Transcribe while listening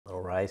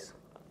rice.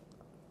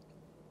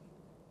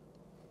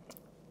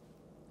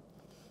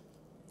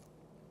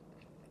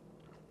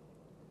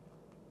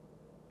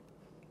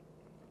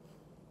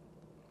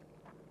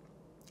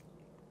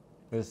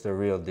 This is the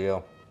real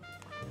deal.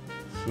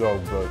 So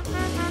good.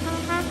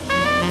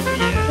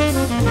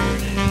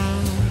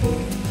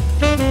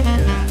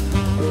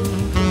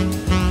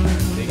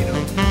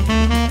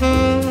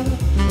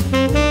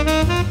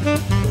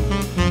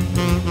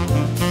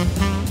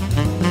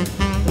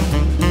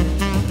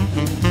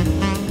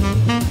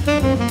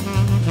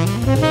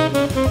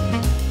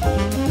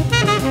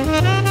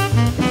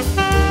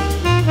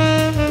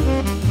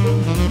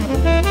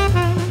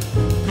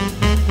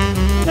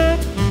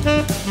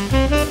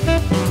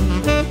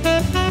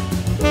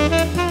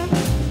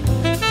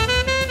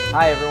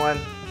 Hi everyone,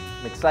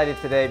 I'm excited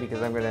today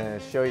because I'm going to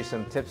show you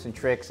some tips and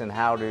tricks on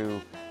how to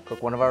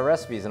cook one of our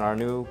recipes in our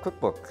new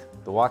cookbook,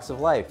 The Walks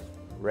of Life,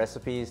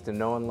 Recipes to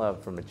Know and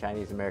Love from a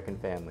Chinese American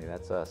Family.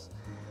 That's us.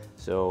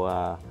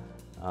 So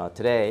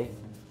today,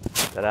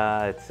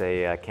 ta-da, it's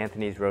a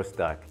Cantonese roast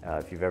duck.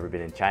 If you've ever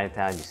been in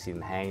Chinatown, you see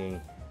them hanging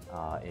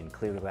in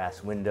clear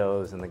glass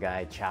windows and the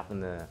guy chopping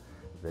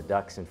the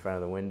ducks in front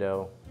of the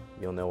window.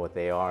 You'll know what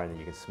they are and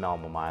you can smell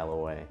them a mile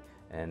away.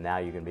 And now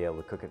you're going to be able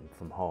to cook it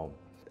from home.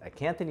 A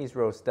Cantonese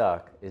roast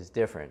duck is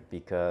different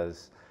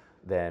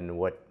than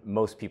what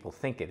most people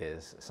think it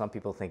is. Some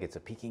people think it's a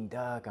Peking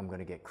duck, I'm going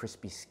to get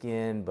crispy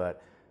skin,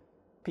 but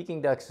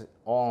Peking duck's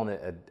all in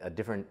a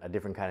different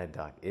kind of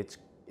duck.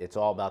 It's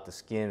all about the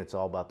skin, it's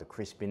all about the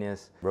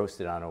crispiness,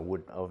 roasted on a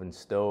wood oven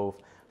stove.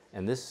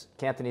 And this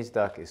Cantonese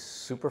duck is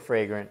super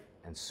fragrant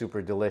and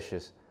super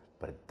delicious,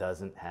 but it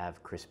doesn't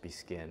have crispy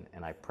skin.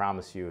 And I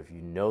promise you, if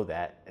you know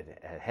that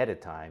ahead of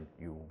time,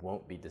 you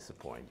won't be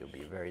disappointed. You'll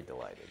be very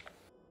delighted.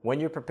 When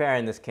you're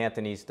preparing this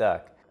Cantonese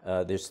duck,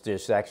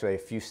 there's actually a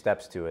few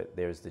steps to it.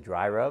 There's the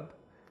dry rub,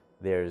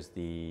 there's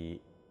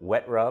the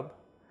wet rub,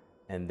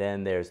 and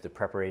then there's the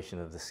preparation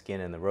of the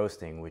skin and the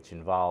roasting, which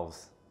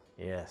involves,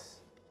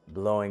 yes,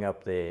 blowing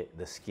up the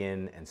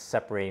skin and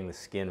separating the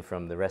skin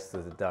from the rest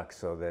of the duck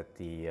so that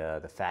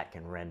the fat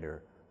can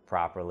render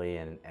properly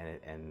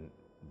and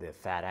the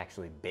fat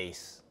actually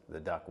bastes the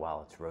duck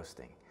while it's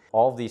roasting.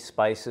 All of these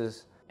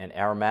spices and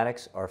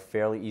aromatics are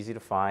fairly easy to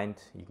find.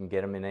 You can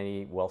get them in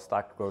any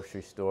well-stocked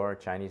grocery store,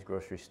 Chinese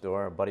grocery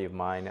store. A buddy of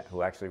mine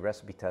who actually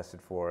recipe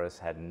tested for us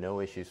had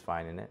no issues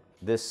finding it.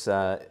 This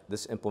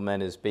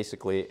implement is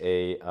basically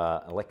a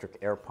electric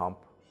air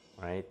pump,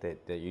 right,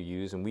 that you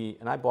use.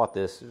 And I bought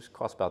this. It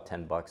cost about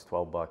 10 bucks,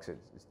 12 bucks.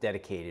 It's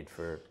dedicated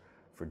for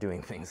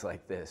doing things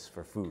like this,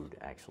 for food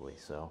actually.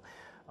 So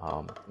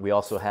we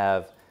also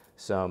have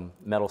some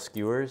metal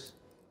skewers.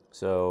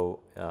 So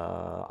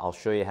I'll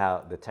show you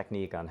the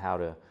technique on how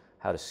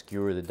to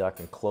skewer the duck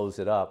and close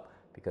it up,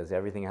 because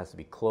everything has to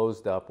be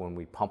closed up when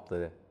we pump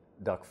the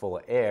duck full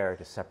of air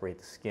to separate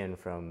the skin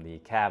from the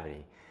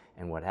cavity.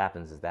 And what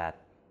happens is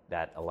that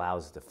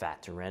allows the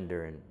fat to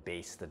render and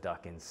baste the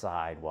duck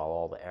inside while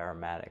all the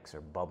aromatics are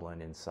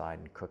bubbling inside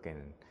and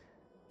cooking,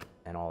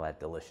 and all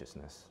that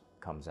deliciousness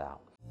comes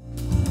out.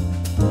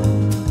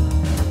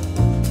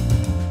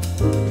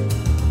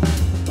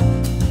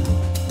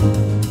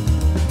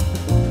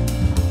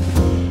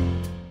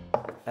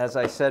 As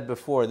I said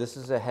before, this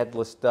is a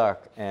headless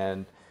duck,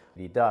 and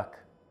the duck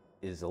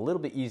is a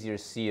little bit easier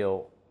to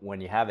seal when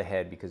you have a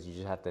head because you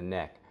just have the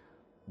neck.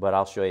 But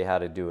I'll show you how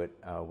to do it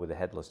with a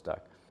headless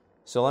duck.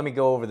 So let me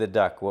go over the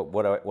duck,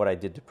 what I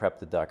did to prep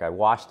the duck. I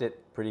washed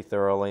it pretty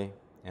thoroughly,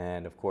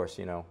 and of course,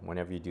 you know,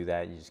 whenever you do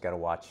that, you just got to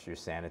watch your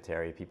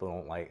sanitary.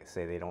 People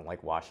say they don't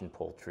like washing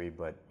poultry,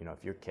 but you know,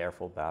 if you're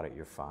careful about it,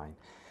 you're fine.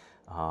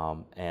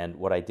 And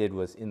what I did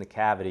was, in the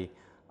cavity,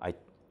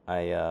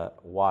 I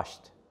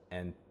washed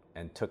and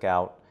took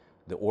out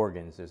the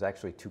organs. There's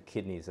actually 2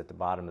 kidneys at the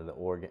bottom of the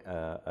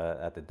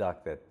at the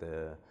duck that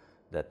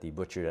the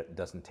butcher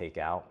doesn't take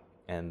out,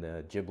 and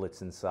the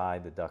giblets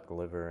inside, the duck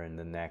liver and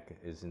the neck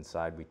is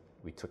inside.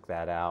 We took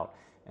that out,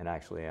 and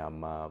actually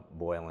I'm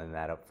boiling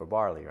that up for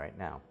barley right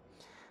now.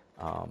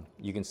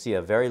 You can see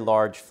a very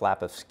large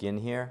flap of skin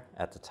here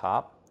at the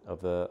top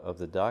of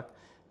the duck,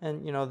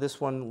 and you know,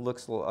 this one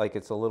looks like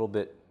it's a little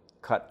bit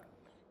cut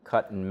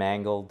and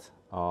mangled.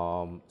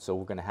 So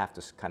we're going to have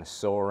to kind of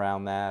sew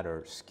around that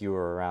or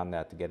skewer around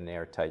that to get an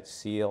airtight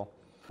seal.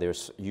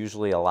 There's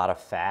usually a lot of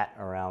fat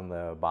around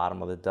the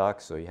bottom of the duck,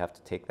 so you have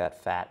to take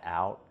that fat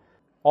out.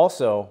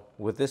 Also,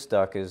 with this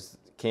duck,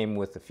 came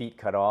with the feet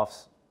cut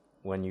offs.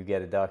 When you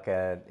get a duck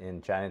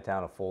in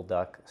Chinatown, a full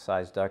duck,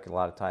 size duck, a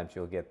lot of times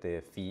you'll get the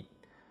feet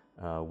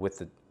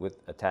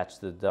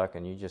attached to the duck,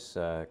 and you just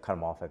cut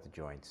them off at the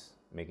joints,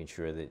 making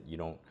sure that you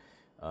don't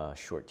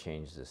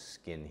shortchange the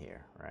skin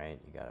here, right?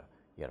 You got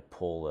to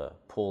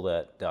pull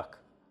that duck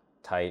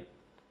tight,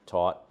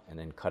 taut, and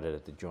then cut it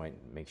at the joint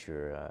and make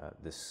sure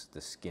the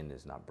skin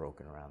is not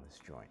broken around this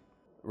joint.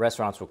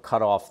 Restaurants will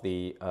cut off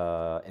the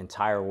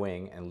entire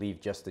wing and leave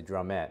just the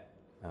drumette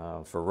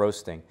for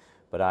roasting,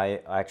 but I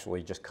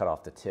actually just cut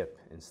off the tip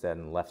instead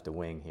and left the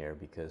wing here,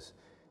 because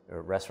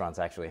restaurants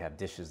actually have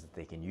dishes that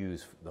they can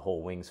use the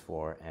whole wings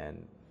for,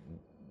 and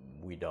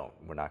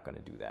We're not going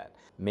to do that.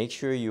 Make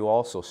sure you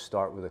also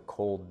start with a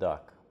cold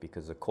duck,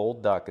 because a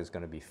cold duck is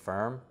going to be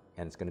firm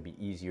and it's going to be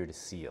easier to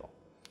seal.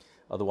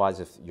 Otherwise,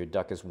 if your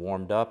duck is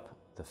warmed up,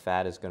 the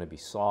fat is going to be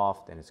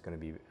soft and it's going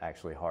to be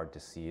actually hard to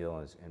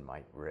seal and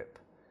might rip.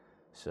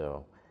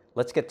 So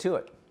let's get to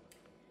it.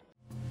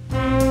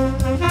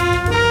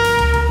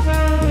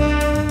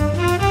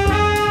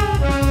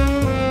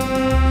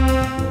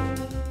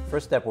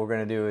 First step we're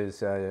going to do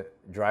is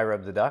dry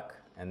rub the duck,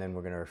 and then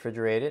we're going to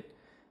refrigerate it.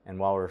 And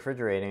while we're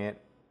refrigerating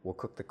it, we'll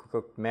cook the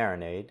cooked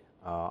marinade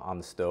on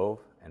the stove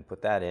and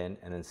put that in,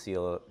 and then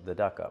seal the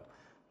duck up.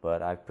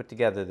 But I've put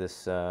together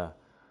this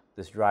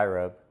this dry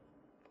rub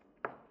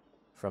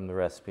from the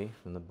recipe,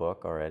 from the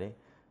book already,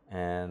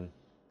 and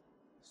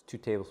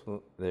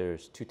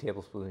there's 2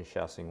 tablespoons of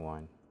Shaoxing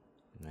wine.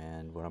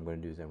 And what I'm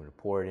going to do is I'm going to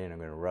pour it in, I'm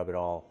going to rub it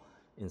all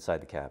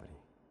inside the cavity.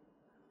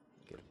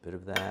 Get a bit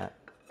of that.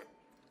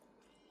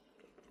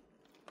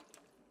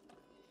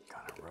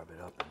 Kind of rub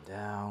it up and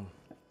down.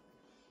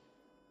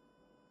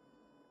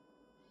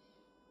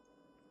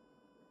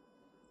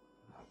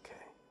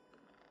 Okay.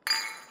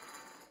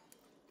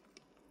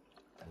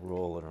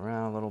 Roll it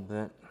around a little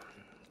bit.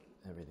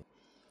 Everything.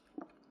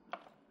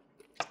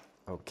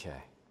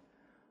 Okay.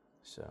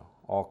 So,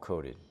 all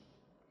coated.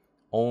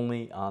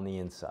 Only on the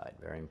inside,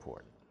 very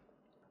important.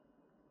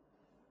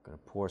 I'm going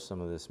to pour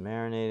some of this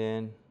marinade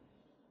in.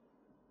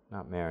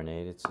 Not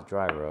marinade, it's a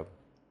dry rub.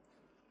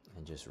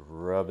 And just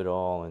rub it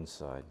all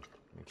inside.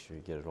 Make sure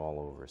you get it all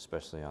over,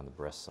 especially on the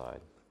breast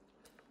side.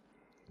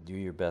 Do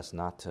your best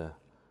not to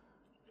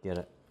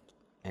get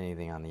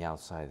anything on the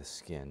outside of the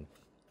skin.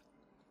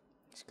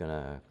 It's going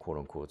to, quote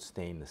unquote,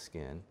 stain the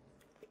skin.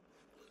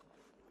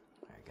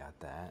 I got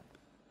that.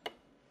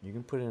 You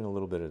can put it in a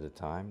little bit at a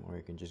time, or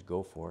you can just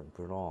go for it and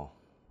put it all.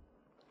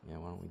 Yeah,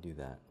 why don't we do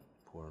that?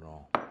 Pour it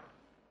all. I'm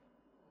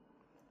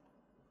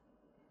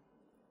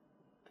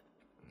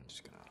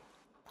just going to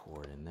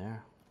pour it in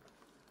there.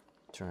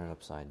 Turn it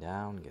upside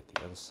down, get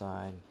the other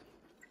side.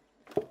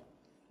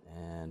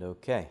 And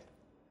okay.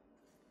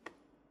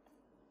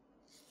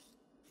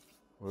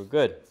 We're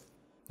good.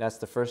 That's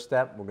the first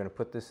step. We're going to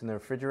put this in the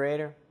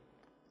refrigerator.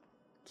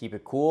 Keep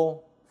it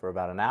cool for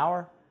about an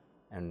hour.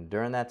 And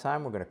during that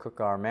time, we're going to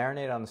cook our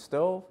marinade on the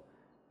stove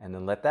and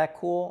then let that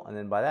cool. And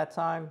then by that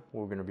time,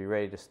 we're going to be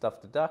ready to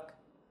stuff the duck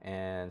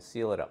and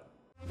seal it up.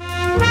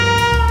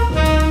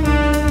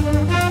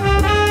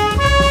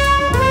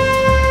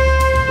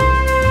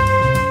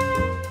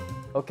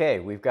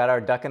 Okay, we've got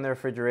our duck in the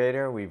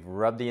refrigerator. We've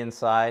rubbed the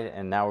inside,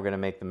 and now we're going to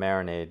make the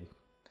marinade.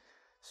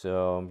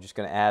 So I'm just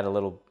going to add a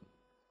little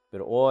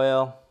bit of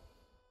oil.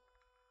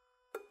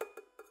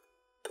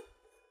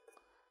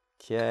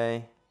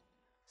 Okay.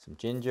 Some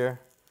ginger.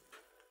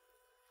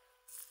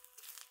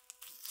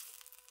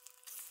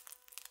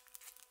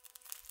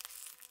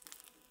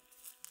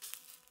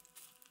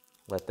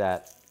 Let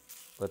that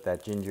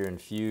ginger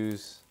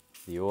infuse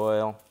the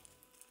oil,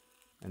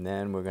 and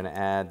then we're going to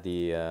add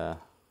the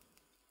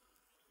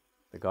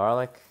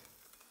garlic.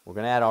 We're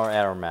going to add our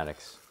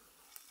aromatics.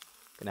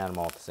 You can add them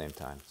all at the same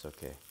time. It's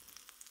okay.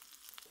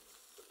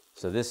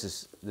 So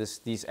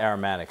these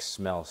aromatics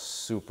smell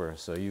super.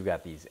 So you've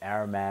got these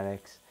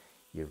aromatics.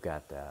 You've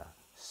got the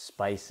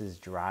spices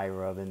dry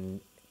rubbing,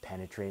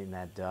 penetrating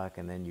that duck,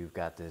 and then you've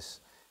got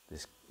this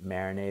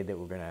marinade that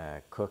we're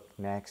gonna cook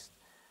next.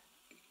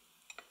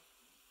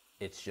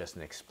 It's just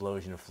an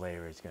explosion of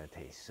flavor. It's gonna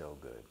taste so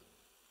good.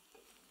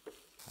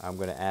 I'm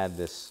gonna add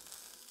this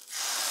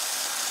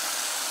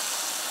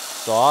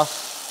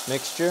sauce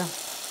mixture.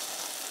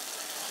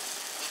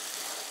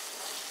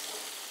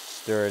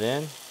 Stir it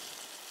in.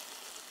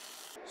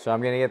 So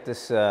I'm gonna get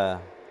this, we're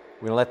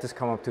gonna let this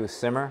come up to a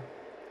simmer.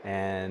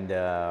 And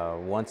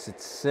once it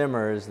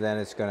simmers, then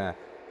it's gonna,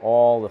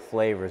 all the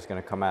flavor is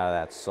gonna come out of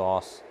that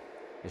sauce.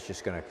 It's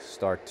just gonna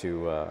start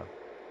to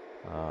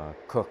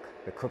cook.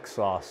 The cooked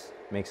sauce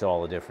makes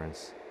all the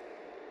difference.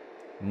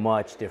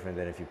 Much different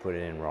than if you put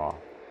it in raw.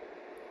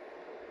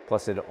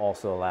 Plus it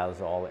also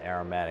allows all the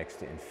aromatics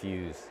to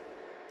infuse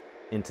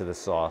into the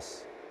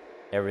sauce.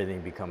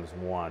 Everything becomes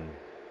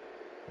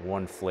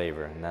one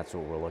flavor, and that's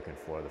what we're looking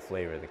for, the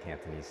flavor of the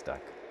Cantonese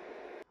duck.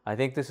 I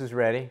think this is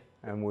ready,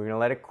 and we're gonna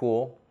let it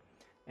cool.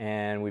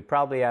 And we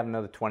probably have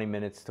another 20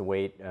 minutes to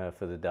wait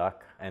for the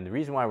duck. And the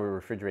reason why we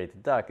refrigerate the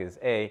duck is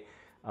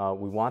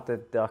we want the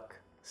duck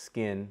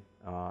skin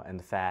and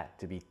the fat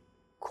to be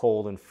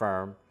cold and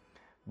firm,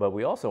 but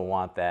we also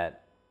want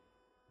that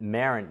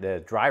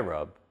the dry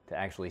rub to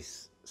actually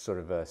sort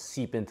of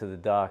seep into the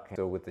duck.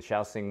 So with the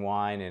Shaoxing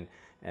wine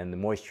and the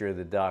moisture of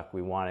the duck,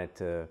 we want it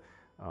to,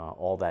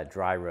 all that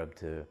dry rub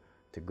to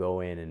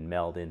go in and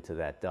meld into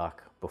that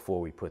duck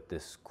before we put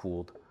this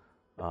cooled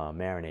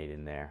marinade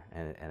in there,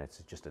 and it's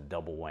just a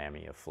double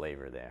whammy of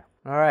flavor there.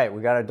 All right,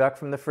 we got our duck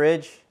from the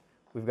fridge.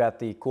 We've got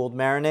the cooled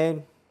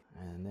marinade,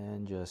 and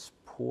then just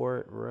pour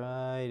it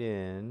right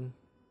in.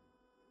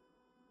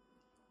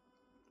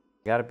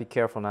 You got to be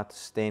careful not to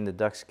stain the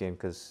duck skin,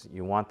 because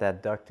you want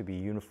that duck to be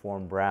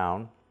uniform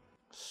brown.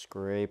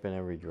 Scraping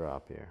every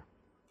drop here.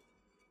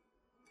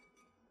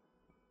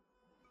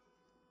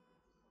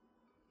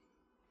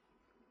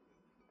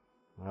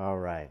 All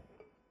right.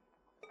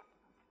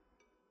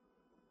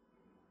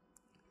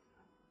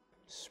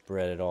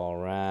 Spread it all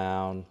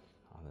around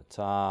on the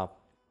top.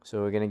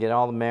 So we're gonna get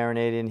all the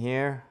marinade in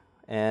here.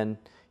 And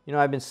you know,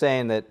 I've been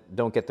saying that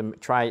don't get the,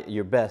 try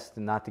your best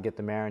not to get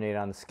the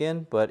marinade on the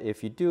skin, but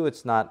if you do,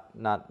 it's not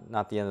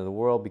the end of the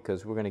world,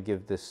 because we're gonna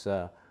give this,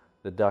 the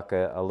duck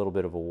a little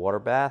bit of a water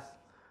bath,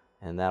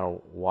 and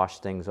that'll wash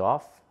things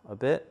off a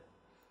bit.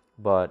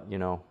 But you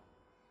know,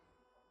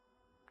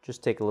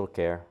 just take a little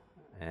care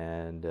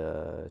and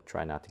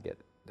try not to get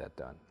that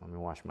done. Let me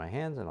wash my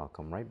hands and I'll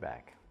come right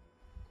back.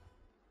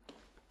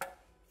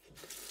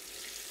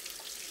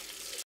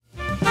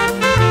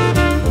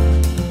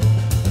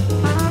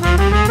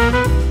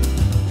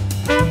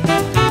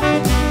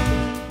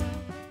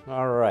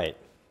 All right,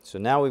 so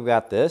now we've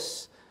got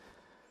this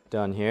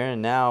done here,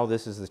 and now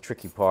this is the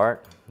tricky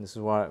part. This is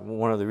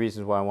one of the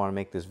reasons why I want to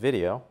make this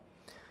video,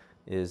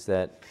 is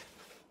that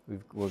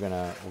we're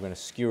gonna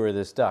skewer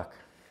this duck,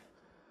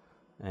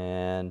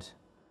 and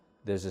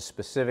there's a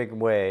specific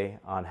way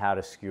on how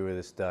to skewer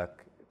this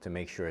duck to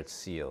make sure it's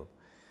sealed.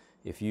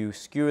 If you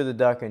skewer the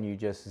duck and you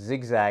just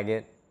zigzag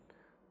it,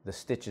 the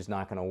stitch is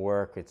not going to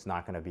work. It's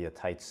not going to be a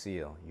tight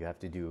seal. You have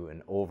to do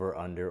an over,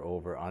 under,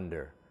 over,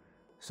 under.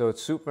 So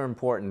it's super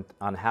important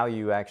on how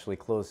you actually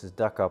close this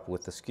duck up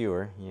with the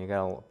skewer. You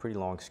got a pretty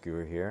long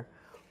skewer here.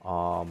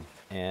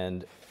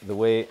 And the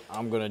way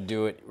I'm going to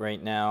do it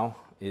right now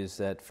is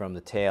that from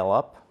the tail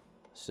up.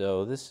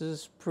 So this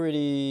is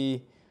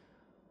pretty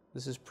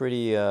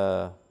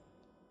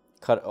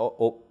cut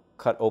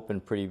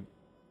open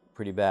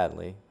pretty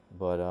badly,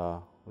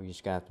 but we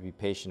just gonna have to be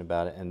patient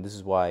about it. And this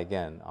is why,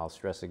 again, I'll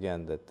stress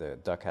again that the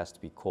duck has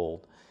to be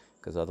cold,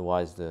 because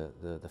otherwise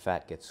the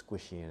fat gets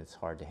squishy and it's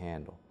hard to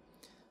handle.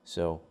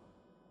 So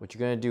what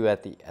you're gonna do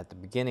at the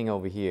beginning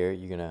over here,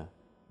 you're gonna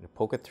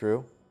poke it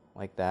through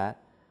like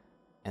that,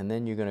 and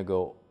then you're gonna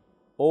go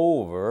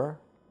over,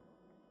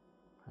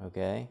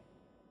 okay,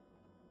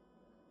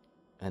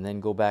 and then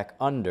go back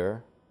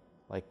under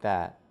like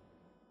that,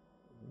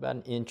 about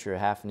an inch or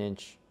half an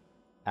inch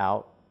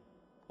out,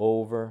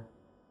 over,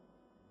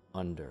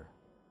 under,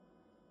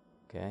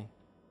 okay,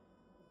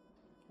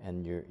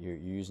 and you're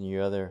using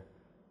your other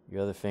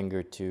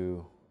finger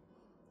to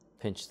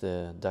pinch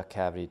the duck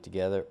cavity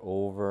together,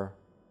 over,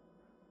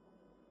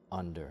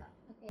 under.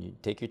 Okay. You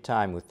take your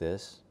time with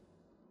this.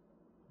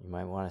 You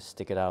might want to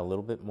stick it out a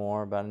little bit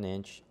more, about an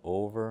inch,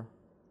 over,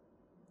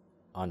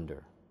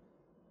 under,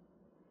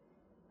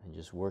 and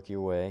just work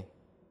your way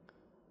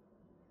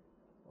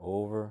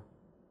over,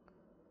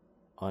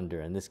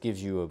 under, and this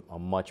gives you a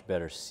much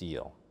better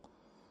seal,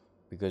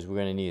 because we're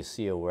going to need a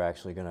seal. We're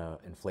actually going to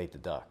inflate the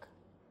duck,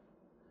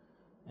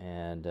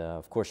 and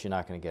of course you're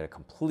not going to get a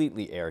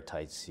completely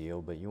airtight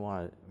seal, but you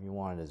want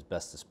it as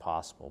best as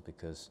possible,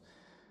 because,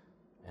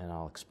 and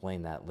I'll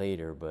explain that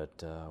later,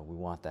 but we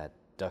want that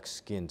duck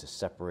skin to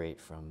separate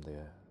from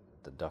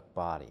the duck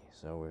body.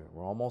 So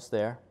we're almost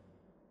there.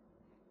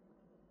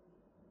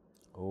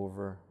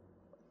 Over,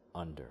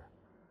 under,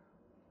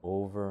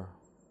 over.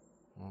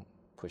 Well,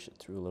 push it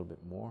through a little bit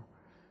more,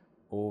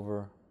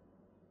 over,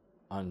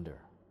 under,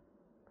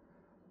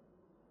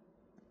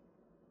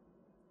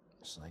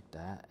 just like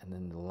that. And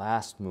then the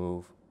last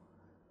move,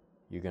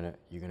 you're gonna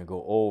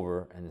go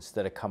over, and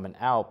instead of coming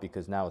out,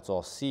 because now it's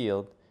all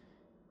sealed,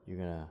 you're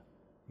gonna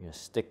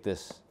stick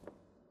this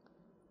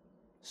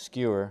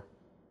skewer.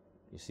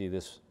 You see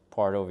this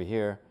part over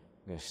here?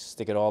 You're gonna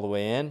stick it all the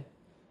way in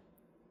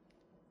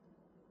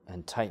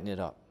and tighten it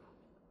up,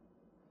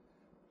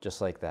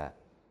 just like that.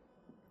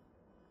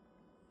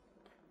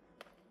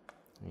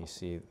 You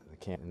see the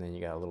can, and then you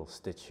got a little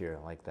stitch here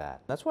like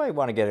that. That's why you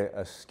want to get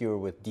a skewer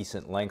with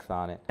decent length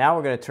on it. Now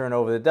we're going to turn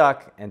over the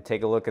duck and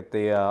take a look at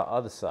the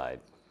other side.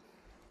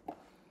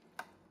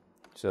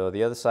 So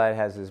the other side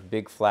has this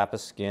big flap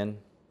of skin,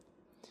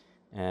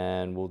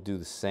 and we'll do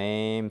the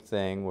same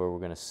thing where we're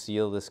going to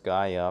seal this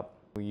guy up.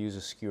 We use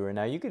a skewer.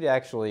 Now you could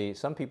actually,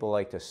 some people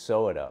like to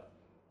sew it up.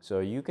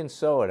 So you can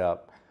sew it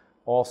up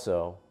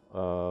also.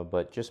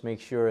 But just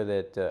make sure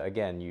that,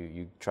 again,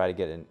 you try to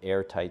get an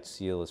airtight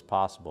seal as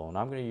possible. And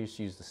I'm going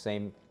to use the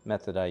same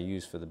method I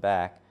use for the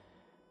back,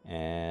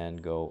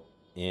 and go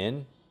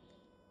in,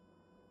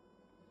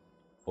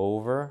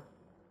 over,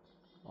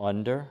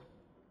 under,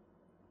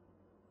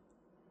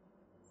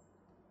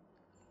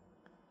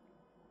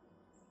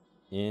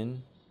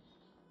 in,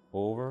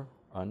 over,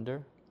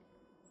 under.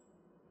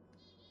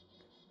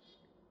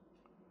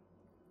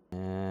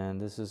 And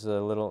this is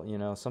a little, you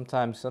know,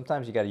 sometimes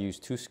you got to use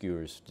two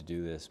skewers to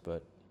do this,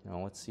 but you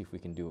know, let's see if we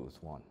can do it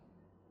with one.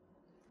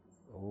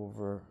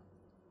 Over,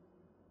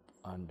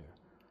 under.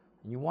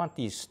 And you want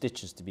these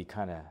stitches to be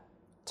kind of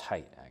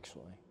tight,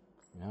 actually,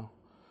 you know,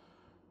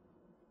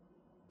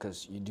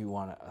 because you do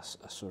want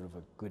a sort of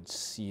a good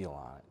seal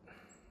on it.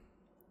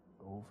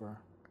 Over.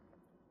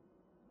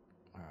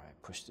 All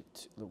right, pushed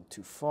it a little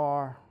too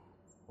far.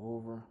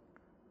 Over,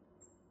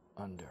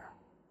 under.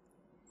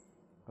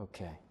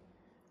 Okay.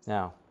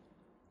 Now,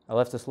 I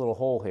left this little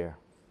hole here.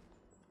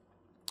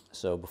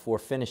 So before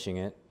finishing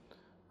it,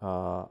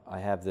 I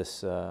have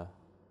this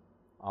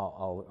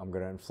I'm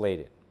going to inflate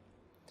it.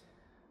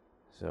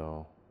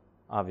 So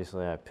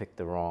obviously I picked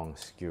the wrong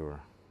skewer.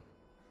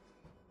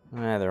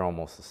 They're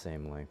almost the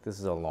same length. This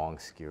is a long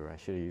skewer. I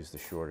should have used the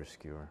shorter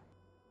skewer.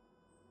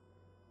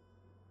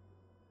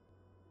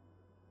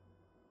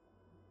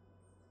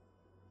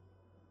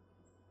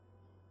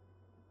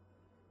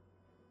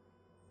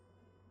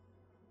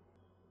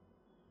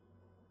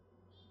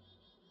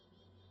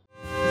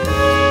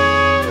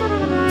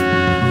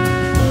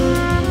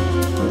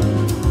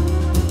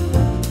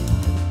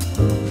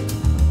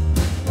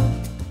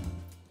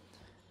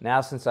 Now,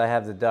 since I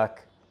have the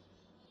duck,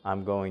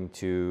 I'm going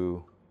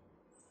to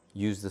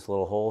use this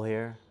little hole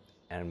here,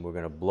 and we're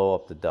going to blow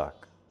up the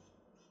duck.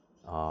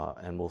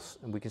 And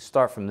we can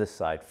start from this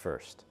side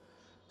first.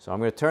 So I'm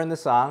going to turn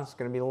this on. It's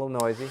going to be a little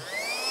noisy.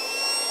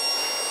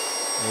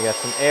 And you got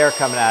some air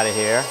coming out of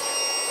here.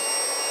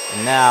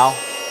 And now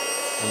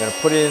I'm going to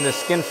put it in the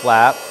skin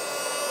flap.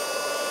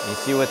 And you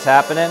see what's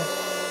happening?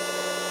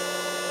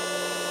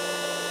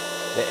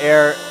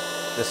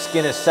 The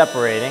skin is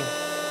separating.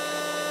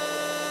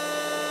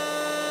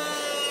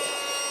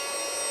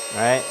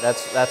 Right?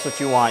 That's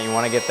what you want. You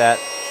want to get that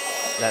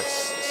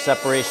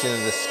separation of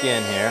the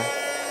skin here.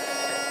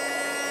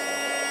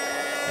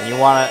 And you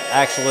want to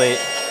actually,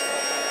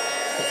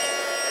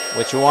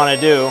 what you want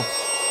to do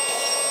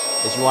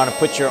is you want to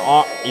put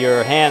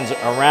your hands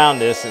around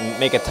this and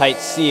make a tight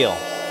seal.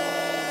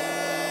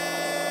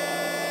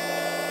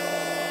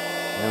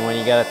 And then when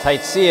you got a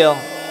tight seal,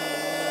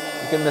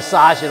 you can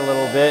massage it a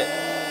little bit,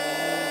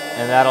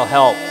 and that'll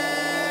help.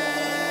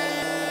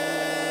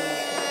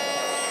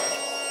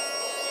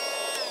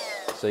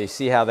 So you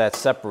see how that's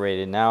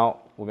separated.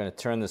 Now we're going to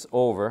turn this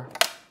over,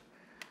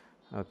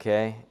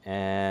 okay,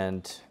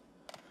 and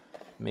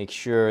make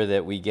sure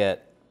that we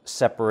get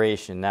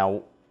separation.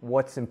 Now,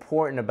 what's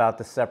important about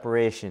the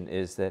separation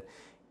is that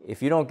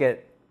if you don't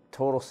get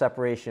total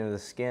separation of the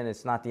skin,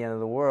 it's not the end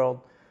of the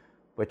world,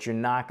 but you're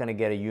not going to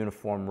get a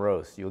uniform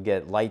roast. You'll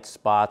get light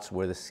spots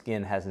where the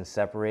skin hasn't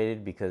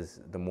separated because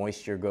the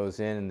moisture goes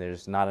in and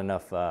there's not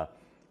enough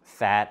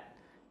fat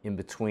in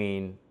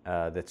between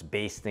that's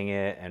basting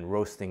it and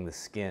roasting the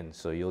skin.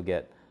 So you'll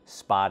get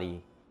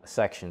spotty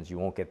sections. You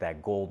won't get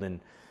that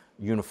golden,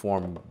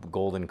 uniform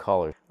golden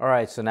color. All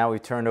right, so now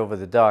we've turned over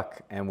the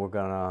duck and we're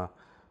gonna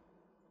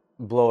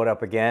blow it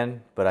up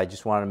again, but I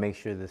just want to make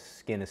sure the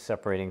skin is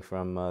separating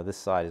from this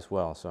side as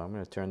well. So I'm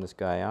gonna turn this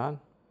guy on.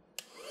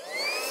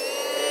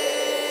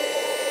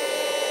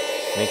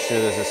 Make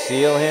sure there's a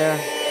seal here.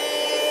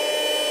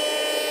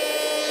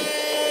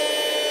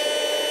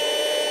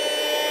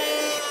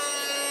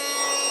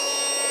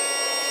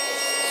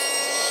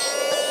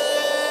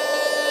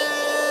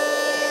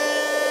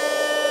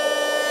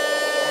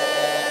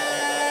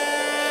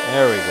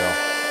 There we go.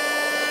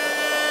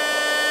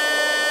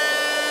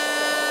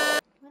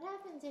 What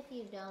happens if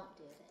you don't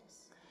do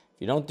this? If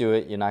you don't do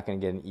it, you're not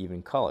going to get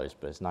even colors,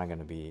 but it's not going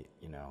to be,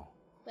 you know.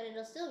 But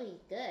it'll still be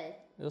good.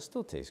 It'll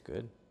still taste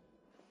good.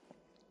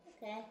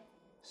 Okay.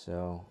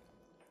 So.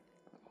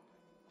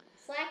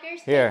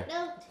 Slackers, Here. take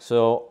note.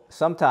 So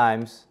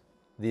sometimes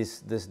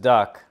these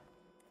ducks,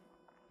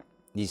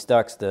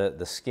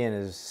 the skin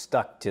is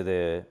stuck to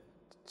the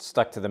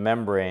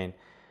membrane.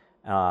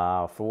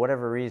 For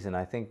whatever reason,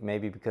 I think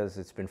maybe because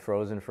it's been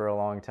frozen for a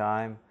long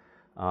time,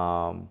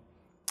 and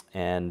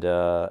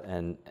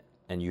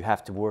you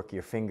have to work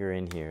your finger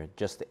in here.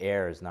 Just the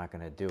air is not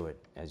going to do it,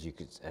 as you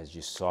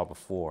saw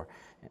before.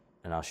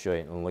 And I'll show you.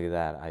 And look at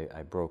that.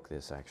 I broke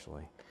this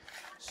actually.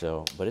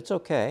 So, but it's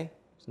okay.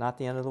 It's not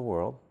the end of the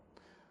world.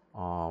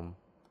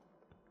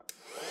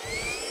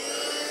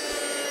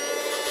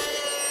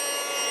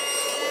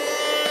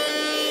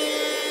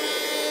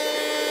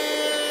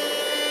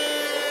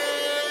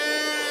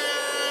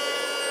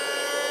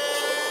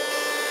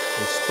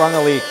 We sprung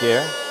a leak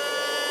here.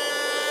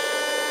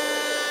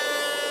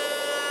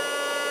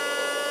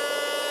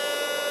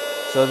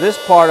 So this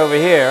part over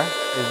here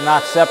is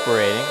not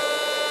separating,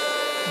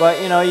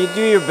 but you know, you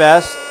do your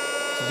best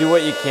to do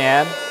what you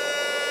can,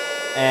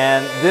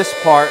 and this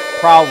part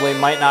probably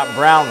might not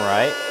brown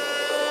right,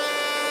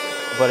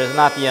 but it's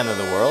not the end of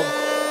the world.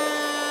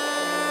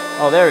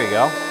 Oh, there we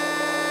go.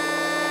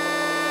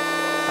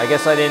 I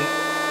guess I didn't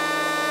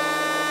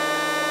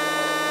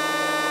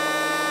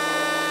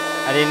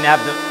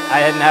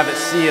have it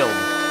sealed.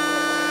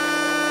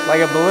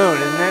 Like a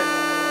balloon, isn't it?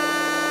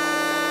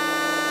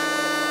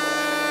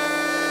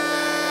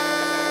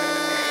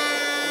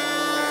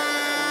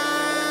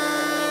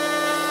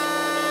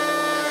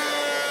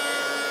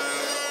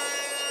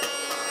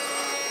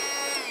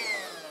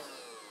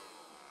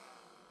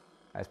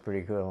 That's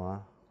pretty cool, huh?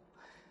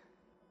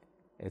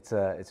 It's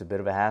a bit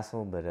of a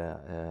hassle, but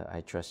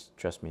I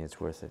trust me, it's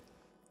worth it.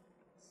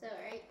 So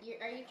are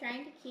you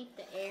trying to keep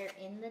the air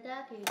in the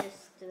duck, or you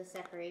just do the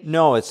separation?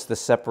 No, it's the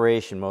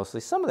separation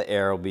mostly. Some of the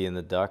air will be in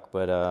the duck,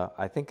 but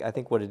I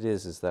think what it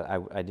is that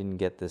I didn't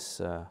get this.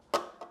 Let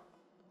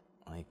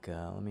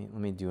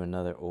me do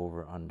another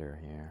over under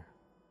here.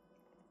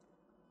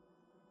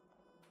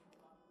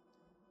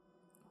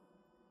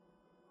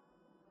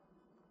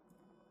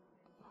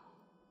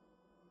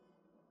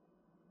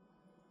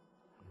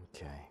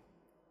 Okay.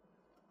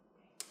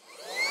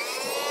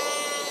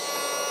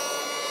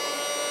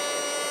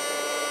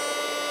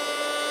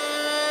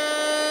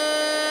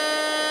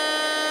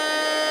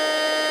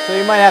 So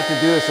you might have to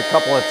do this a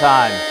couple of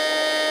times.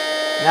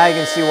 Now you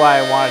can see why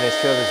I wanted to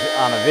show this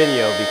on a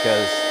video,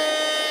 because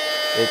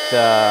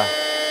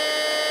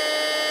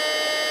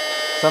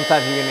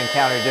sometimes you can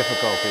encounter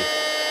difficulties.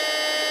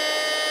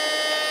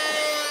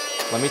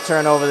 Let me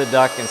turn over the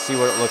duck and see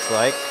what it looks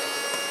like.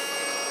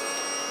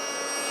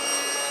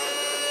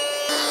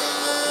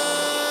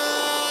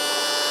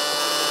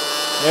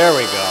 There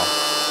we go.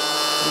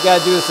 You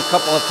gotta do this a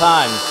couple of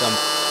times.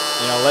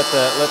 You know, let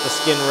the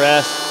skin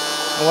rest.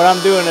 And what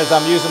I'm doing is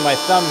I'm using my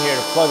thumb here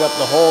to plug up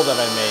the hole that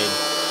I made.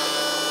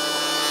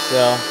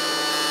 So,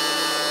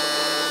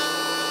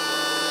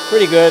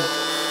 pretty good.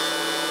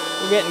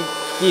 We're getting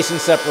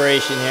decent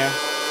separation here.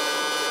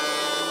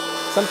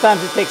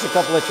 Sometimes it takes a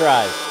couple of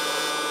tries.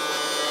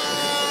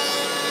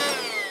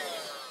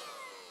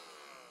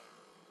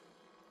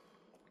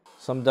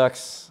 Some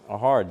ducks are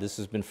hard. This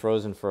has been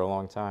frozen for a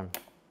long time.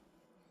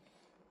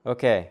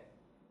 Okay.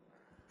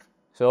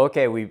 So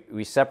we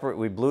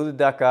blew the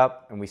duck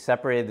up and we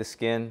separated the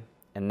skin,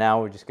 and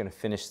now we're just going to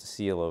finish the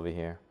seal over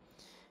here.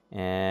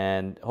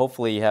 And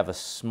hopefully you have a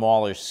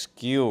smaller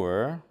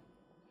skewer.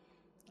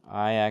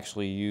 I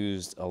actually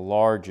used a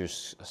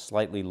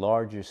slightly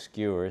larger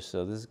skewer,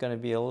 so this is going to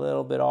be a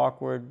little bit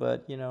awkward,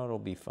 but you know, it'll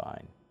be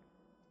fine.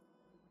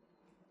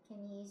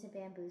 Can you use a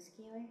bamboo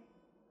skewer?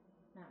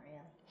 Not really.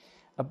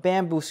 A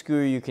bamboo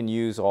skewer you can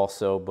use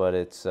also, but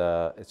it's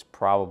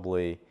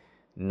probably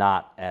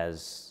not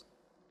as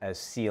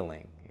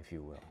sealing, if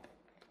you will.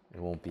 It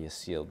won't be as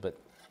sealed, but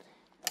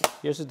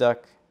here's the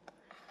duck,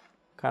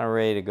 kind of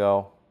ready to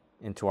go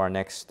into our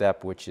next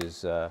step, which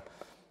is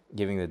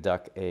giving the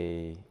duck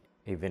a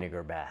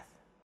vinegar bath.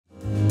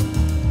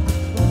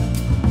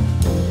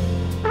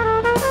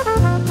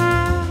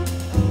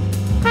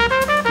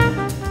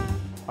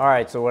 All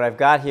right, so what I've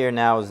got here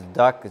now is the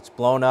duck. It's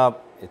blown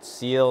up, it's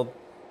sealed,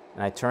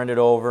 and I turned it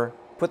over.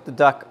 Put the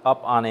duck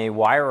up on a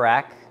wire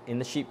rack in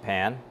the sheet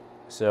pan.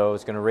 So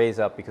it's going to raise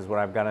up, because what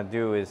I'm going to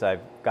do is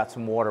I've got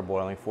some water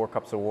boiling, 4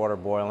 cups of water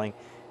boiling,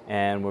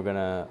 and we're going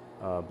to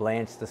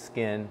blanch the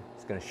skin.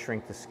 It's going to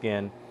shrink the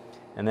skin.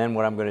 And then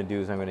what I'm going to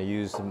do is I'm going to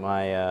use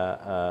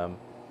my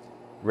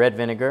red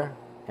vinegar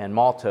and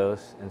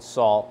maltose and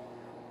salt,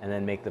 and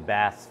then make the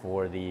bath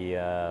for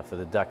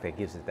the duck that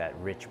gives it that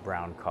rich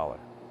brown color.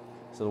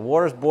 So the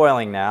water's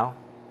boiling now.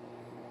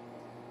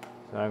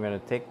 So I'm going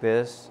to take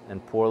this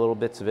and pour little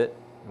bits of it,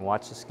 and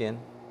watch the skin.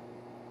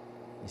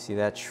 You see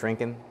that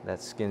shrinking?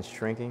 That skin's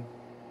shrinking.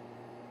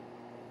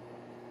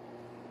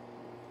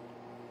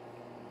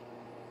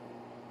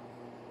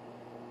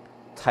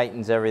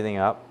 Tightens everything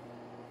up.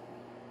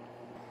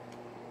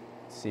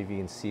 See if you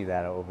can see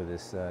that over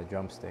this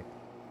drumstick.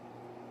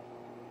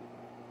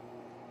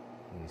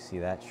 And you see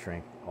that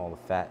shrink. All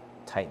the fat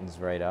tightens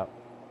right up.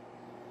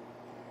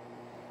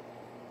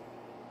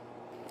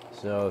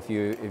 So if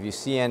you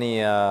see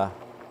any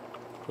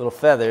little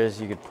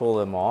feathers, you could pull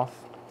them off.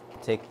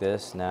 Take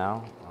this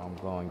now. I'm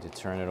going to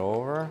turn it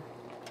over.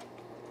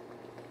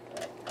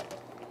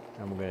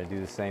 And we're going to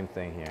do the same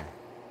thing here.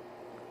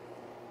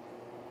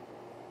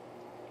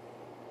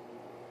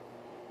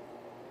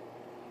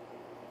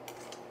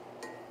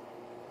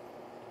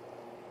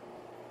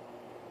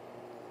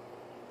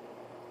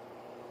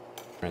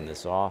 Turn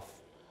this off.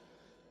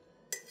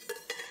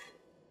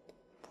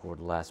 Pour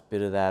the last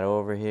bit of that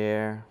over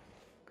here.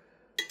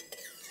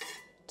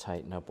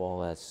 Tighten up all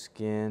that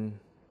skin.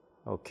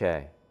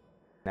 Okay.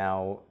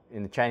 Now,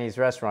 in the Chinese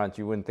restaurants,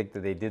 you wouldn't think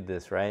that they did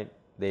this, right?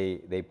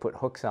 They put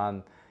hooks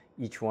on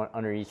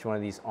under each one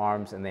of these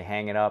arms, and they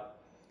hang it up,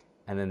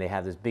 and then they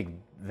have this big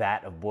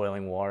vat of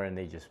boiling water, and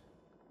they just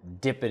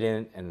dip it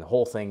in, and the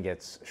whole thing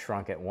gets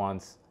shrunk at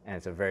once, and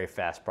it's a very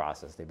fast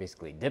process. They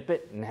basically dip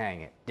it and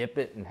hang it, dip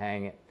it and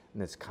hang it,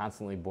 and it's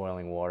constantly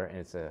boiling water, and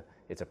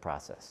it's a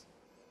process.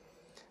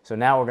 So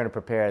now we're going to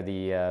prepare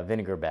the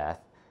vinegar bath,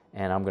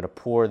 and I'm going to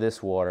pour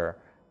this water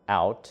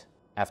out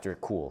after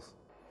it cools.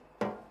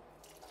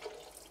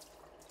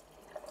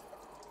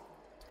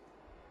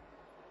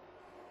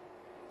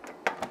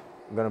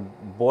 I'm going to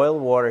boil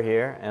water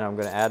here, and I'm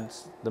going to add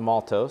the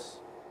maltose.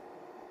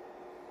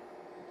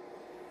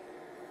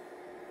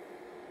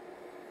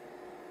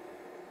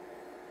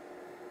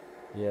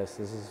 Yes,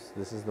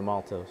 this is the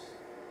maltose.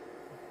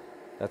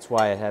 That's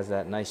why it has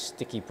that nice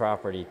sticky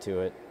property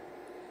to it.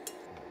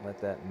 Let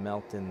that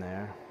melt in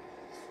there.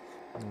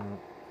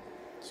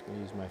 Just going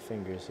to use my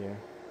fingers here.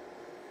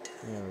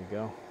 There we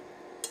go.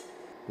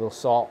 A little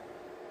salt.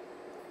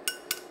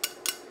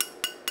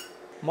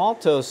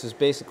 Maltose is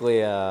basically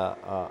a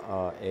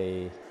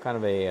kind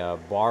of a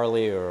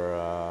barley or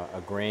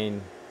a grain.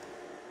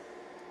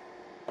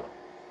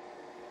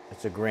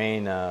 It's a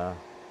grain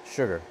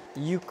sugar.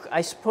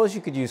 I suppose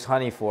you could use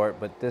honey for it,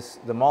 but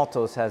the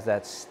maltose has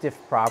that stiff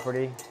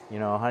property. You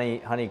know, honey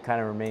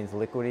kind of remains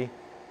liquidy.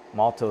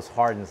 Maltose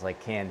hardens like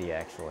candy,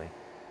 actually,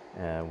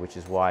 which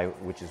is why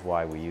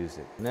we use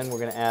it. And then we're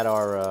going to add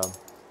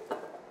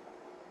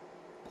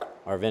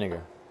our our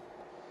vinegar.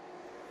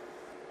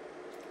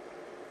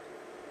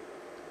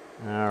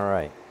 All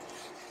right,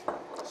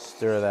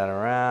 stir that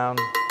around.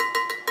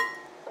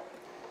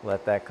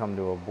 Let that come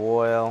to a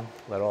boil.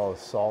 Let all the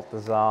salt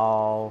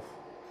dissolve.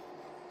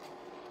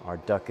 Our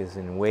duck is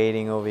in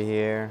waiting over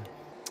here.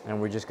 And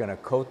we're just gonna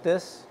coat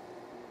this.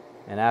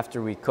 And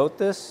after we coat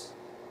this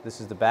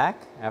is the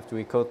back. After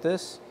we coat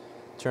this,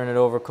 turn it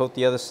over, coat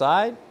the other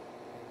side.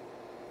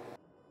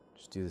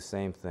 Just do the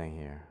same thing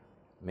here.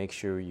 Make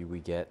sure we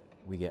get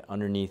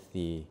underneath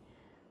the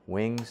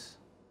wings,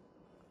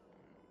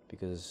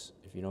 because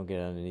if you don't get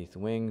underneath the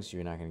wings,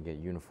 you're not gonna get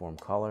uniform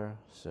color.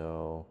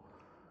 So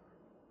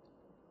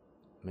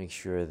make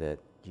sure that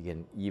you get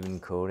an even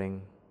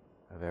coating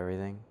of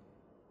everything.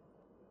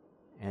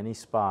 Any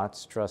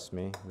spots, trust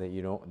me, that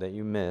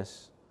you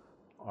miss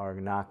are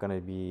not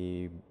going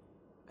to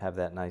have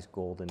that nice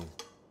golden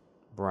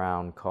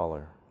brown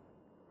color.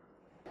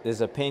 This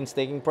is a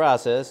painstaking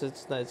process.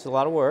 It's a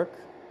lot of work.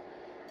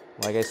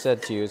 Like I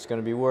said to you, it's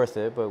going to be worth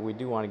it, but we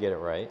do want to get it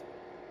right.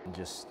 And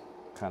just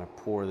kind of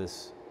pour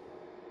this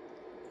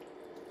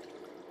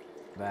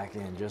back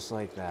in just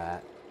like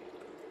that.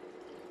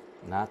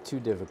 Not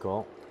too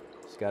difficult.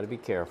 Just got to be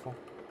careful.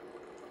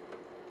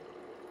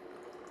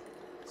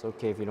 It's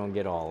okay if you don't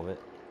get all of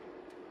it.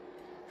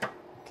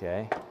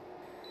 Okay,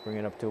 bring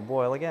it up to a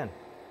boil again.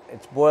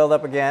 It's boiled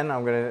up again.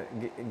 I'm gonna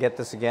get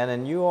this again,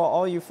 and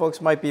all you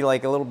folks might be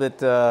like a little bit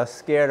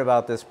scared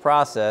about this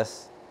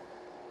process.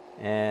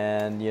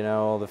 And you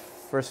know, the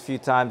first few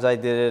times I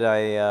did it,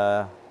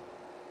 I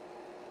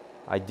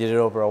did it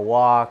over a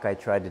wok. I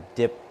tried to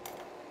dip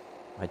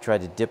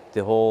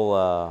the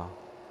whole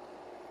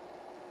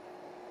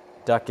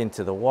duck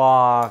into the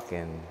wok,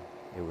 and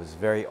it was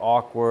very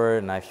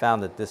awkward, and I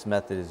found that this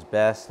method is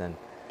best, and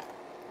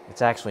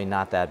it's actually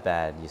not that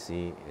bad, you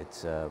see.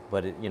 It's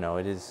but it, you know,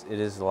 it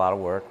is a lot of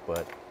work,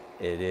 but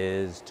it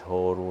is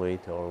totally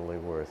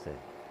worth it.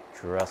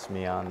 Trust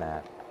me on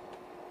that.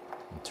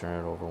 And turn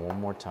it over one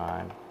more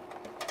time.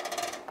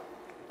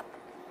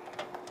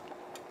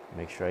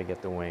 Make sure I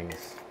get the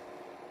wings.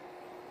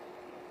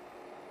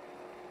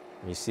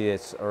 You see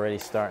it's already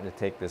starting to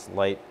take this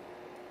light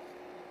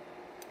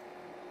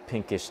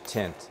pinkish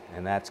tint,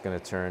 and that's going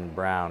to turn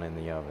brown in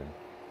the oven.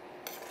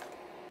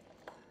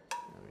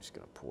 I'm just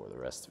going to pour the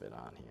rest of it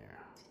on here.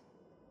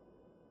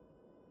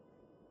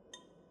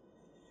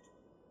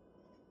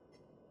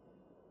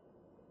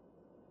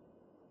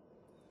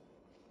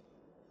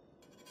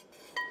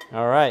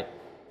 All right,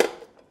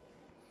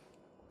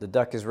 the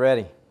duck is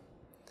ready.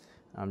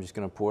 I'm just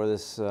going to pour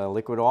this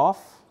liquid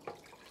off.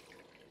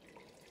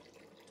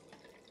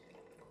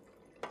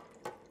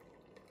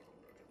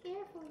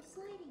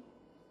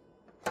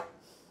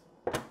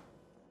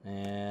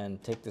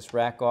 And take this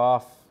rack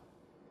off.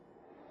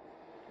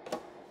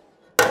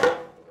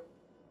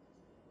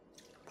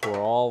 Pour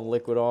all the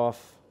liquid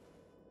off.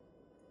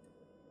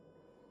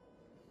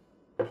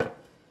 And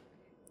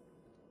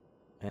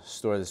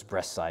store this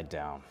breast side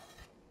down.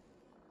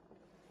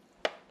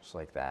 Just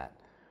like that.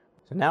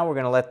 So now we're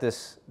going to let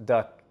this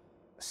duck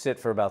sit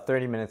for about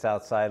 30 minutes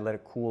outside, let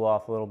it cool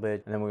off a little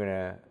bit, and then we're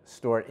going to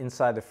store it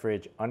inside the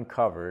fridge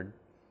uncovered.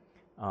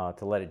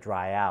 To let it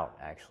dry out,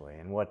 actually.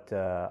 And what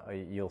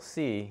you'll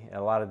see at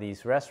a lot of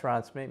these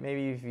restaurants,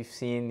 maybe if you've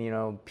seen, you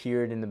know,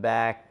 peered in the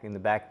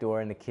back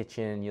door in the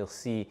kitchen, you'll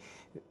see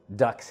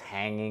ducks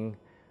hanging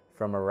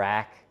from a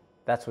rack.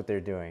 That's what they're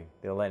doing.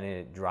 They're letting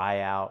it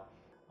dry out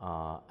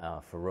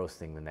for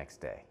roasting the next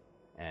day.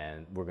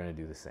 And we're going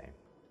to do the same.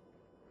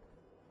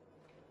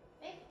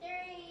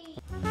 Victory!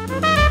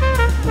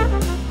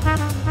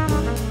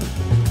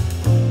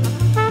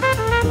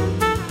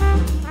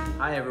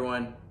 Hi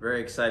everyone, very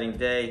exciting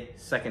day,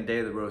 second day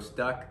of the roast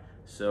duck.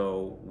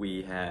 So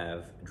we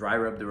have dry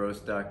rubbed the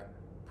roast duck,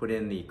 put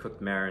in the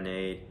cooked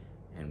marinade,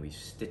 and we've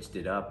stitched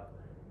it up.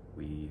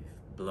 We've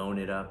blown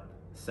it up,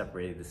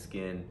 separated the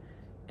skin,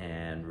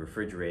 and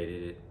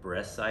refrigerated it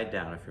breast side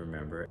down, if you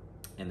remember.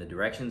 And the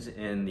directions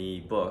in the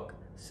book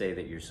say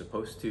that you're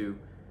supposed to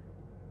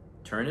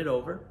turn it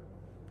over,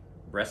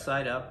 breast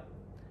side up,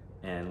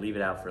 and leave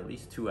it out for at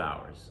least 2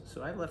 hours.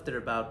 So I left it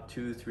about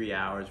 2-3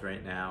 hours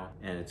right now,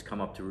 and it's come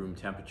up to room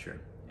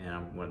temperature.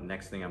 And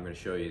next thing I'm going to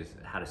show you is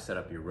how to set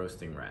up your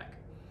roasting rack.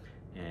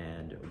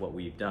 And what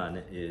we've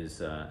done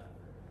is, I'm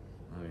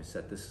going to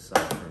set this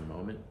aside for a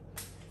moment.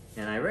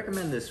 And I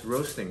recommend this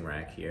roasting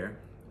rack here.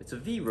 It's a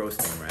V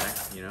roasting rack,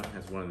 you know, it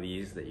has one of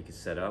these that you can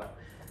set up.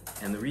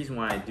 And the reason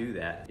why I do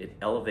that, it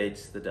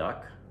elevates the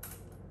duck,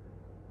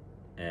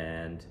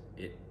 and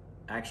it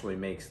actually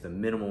makes the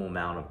minimal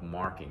amount of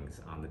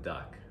markings on the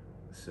duck.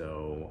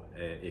 So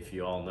if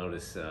you all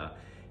notice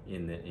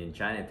in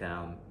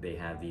Chinatown, they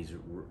have these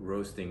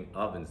roasting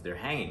ovens. They're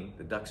hanging,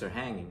 the ducks are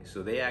hanging,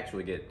 so they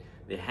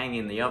hang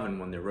in the oven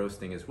when they're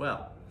roasting as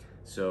well.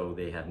 So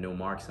they have no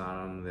marks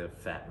on them, the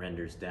fat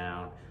renders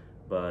down.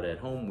 But at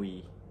home,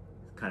 it's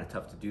kind of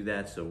tough to do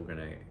that, so we're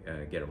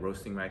gonna get a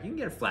roasting rack. You can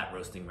get a flat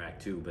roasting rack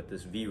too, but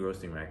this V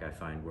roasting rack I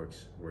find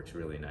works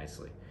really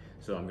nicely.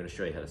 So I'm gonna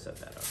show you how to set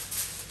that up.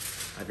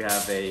 I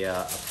have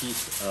a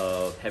piece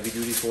of heavy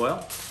duty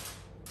foil.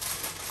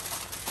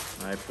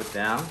 I put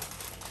down.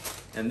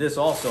 And this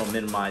also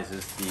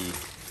minimizes the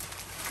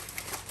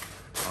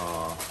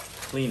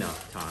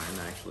cleanup time.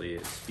 Actually,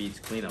 it speeds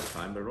cleanup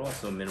time, but it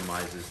also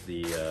minimizes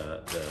the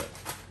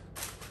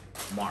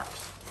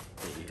marks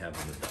that you have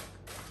on the duck.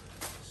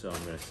 So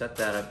I'm going to set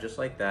that up just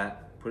like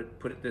that.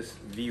 Put this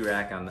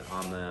V-rack on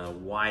the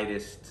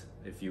widest,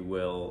 if you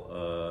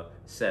will,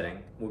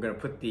 setting. We're going to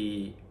put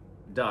the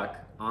duck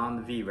on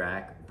the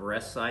V-rack,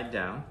 breast side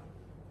down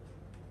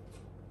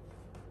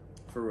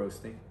for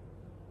roasting.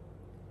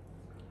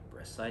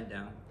 Breast side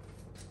down,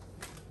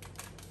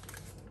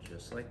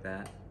 just like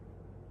that.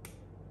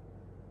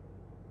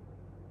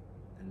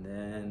 And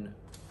then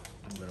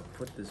I'm going to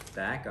put this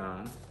back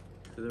on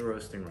to the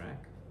roasting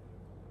rack.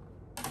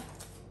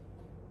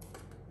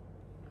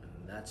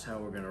 And that's how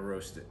we're going to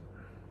roast it,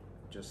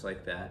 just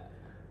like that.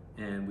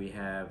 And we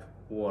have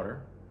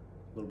water,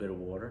 a little bit of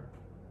water,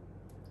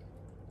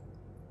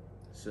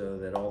 so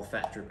that all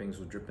fat drippings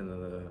will drip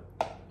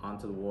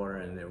onto the water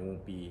and there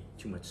won't be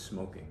too much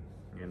smoking.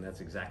 And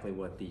that's exactly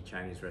what the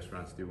Chinese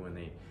restaurants do when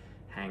they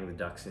hang the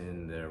ducks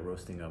in the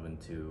roasting oven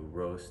to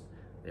roast.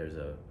 There's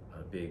a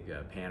big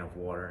pan of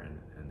water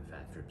and the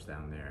fat drips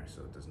down there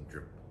so it doesn't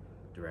drip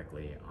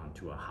directly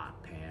onto a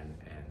hot pan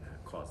and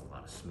cause a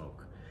lot of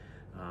smoke.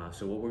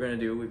 So what we're going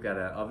to do, we've got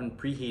an oven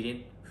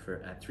preheating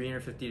at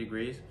 350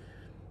 degrees.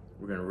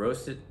 We're going to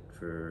roast it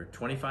for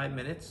 25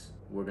 minutes.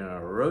 We're going to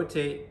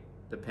rotate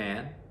the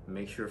pan,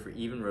 make sure for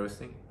even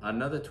roasting,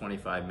 another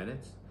 25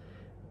 minutes.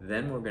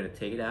 Then we're going to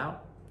take it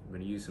out. We're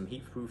going to use some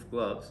heat-proof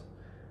gloves,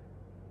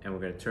 and we're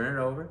going to turn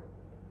it over,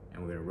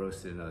 and we're going to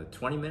roast it another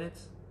 20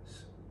 minutes,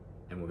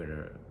 and we're going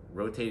to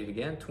rotate it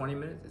again 20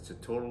 minutes. It's a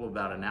total of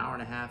about an hour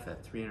and a half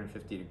at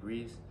 350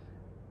 degrees,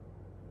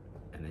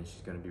 and then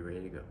she's going to be ready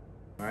to go.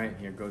 All right,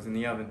 here it goes in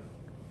the oven.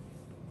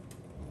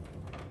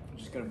 I'm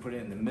just going to put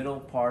it in the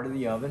middle part of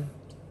the oven,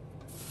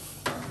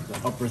 the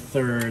upper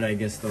third, I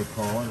guess they'll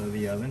call it, of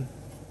the oven,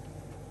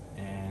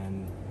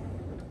 and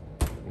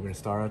we're going to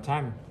start our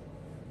timer.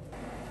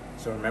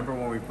 So remember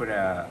when we put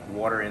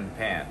water in the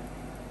pan,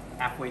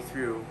 halfway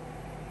through,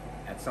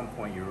 at some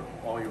point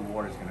all your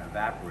water is going to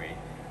evaporate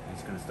and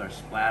it's going to start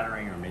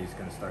splattering, or maybe it's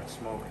going to start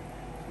smoking.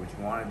 So what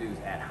you want to do is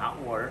add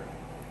hot water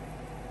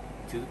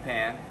to the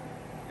pan,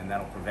 and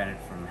that'll prevent it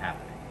from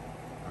happening.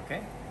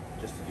 Okay?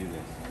 Just to do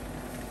this.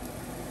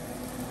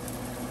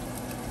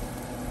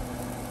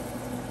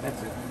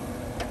 That's it.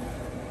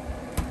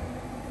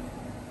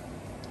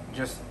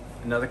 Just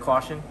another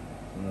caution,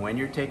 when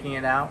you're taking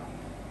it out,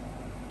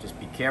 just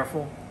be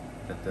careful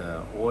that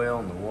the oil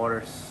and the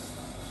water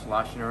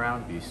sloshing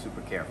around, be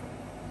super careful.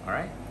 All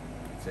right?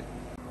 That's it.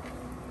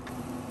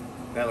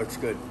 That looks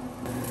good.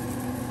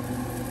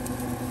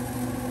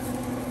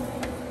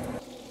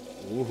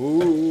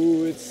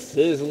 Woohoo, it's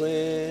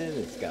sizzling.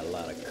 It's got a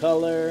lot of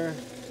color.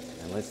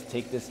 And let's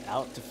take this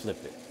out to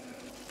flip it.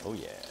 Oh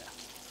yeah.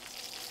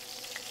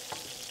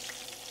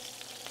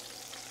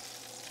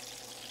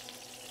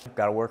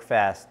 Gotta work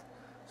fast.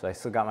 So I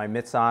still got my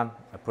mitts on.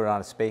 I put it on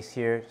a space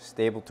here,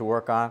 stable to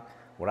work on.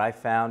 What I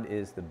found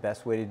is the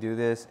best way to do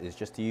this is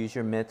just to use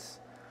your mitts,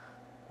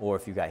 or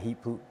if you got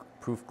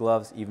heat-proof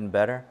gloves, even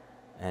better,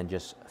 and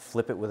just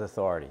flip it with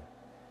authority,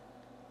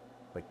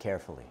 but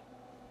carefully.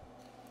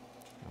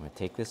 I'm going to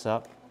take this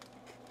up.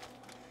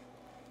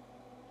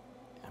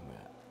 I'm going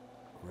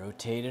to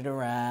rotate it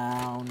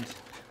around.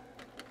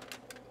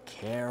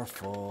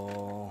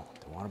 Careful.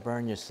 Don't want to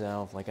burn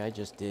yourself like I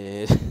just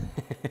did.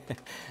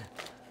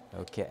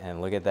 Okay,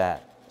 and look at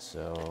that.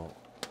 So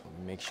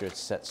make sure it's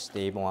set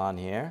stable on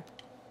here.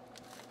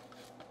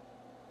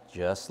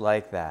 Just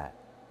like that.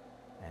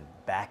 And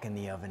back in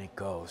the oven it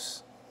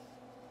goes.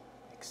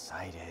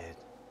 Excited.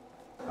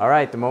 All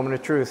right, the moment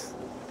of truth.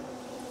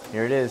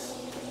 Here it is.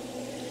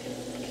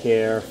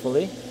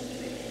 Carefully.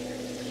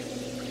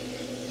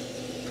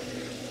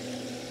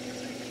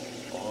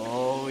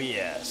 Oh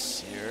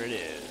yes, here it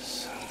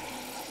is.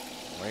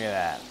 Look at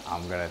that.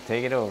 I'm gonna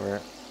take it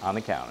over on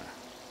the counter.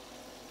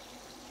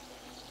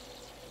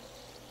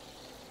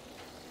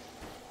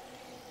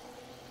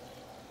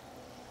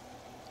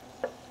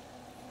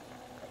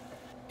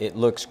 It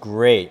looks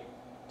great.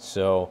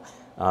 So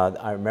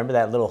I remember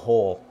that little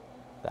hole.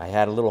 I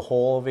had a little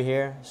hole over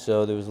here,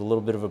 so there was a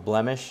little bit of a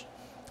blemish.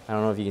 I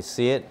don't know if you can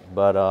see it,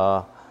 but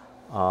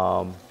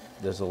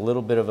there's a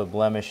little bit of a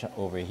blemish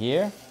over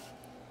here.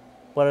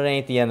 But it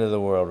ain't the end of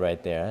the world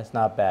right there. It's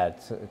not bad,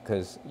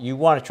 because you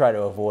want to try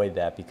to avoid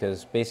that,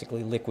 because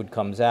basically liquid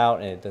comes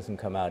out and it doesn't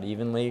come out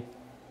evenly.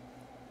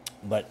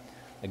 But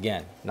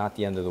again, not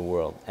the end of the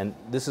world. And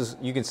this is,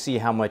 you can see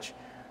how much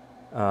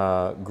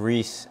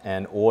grease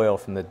and oil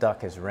from the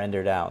duck is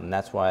rendered out, and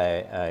that's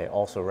why I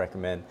also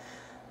recommend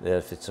that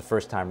if it's a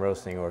first time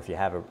roasting, or if you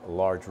have a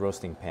large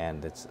roasting pan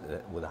that's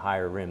with a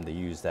higher rim, to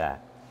use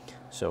that.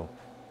 So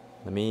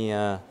let me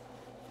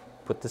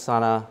put this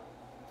on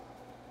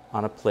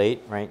a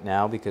plate right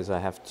now, because I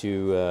have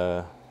to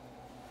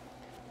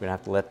I'm gonna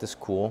have to let this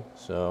cool,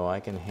 so I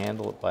can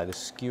handle it by the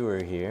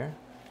skewer here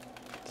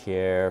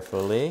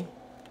carefully.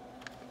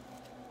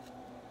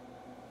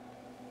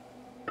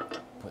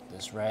 Put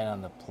this right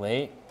on the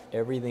plate.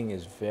 everything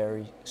is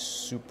very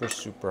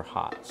super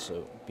hot,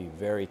 so be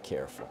very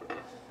careful.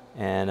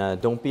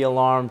 And don't be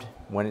alarmed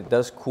when it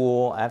does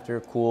cool. After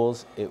it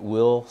cools, it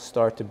will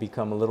start to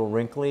become a little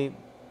wrinkly.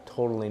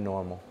 Totally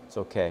normal. It's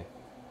okay.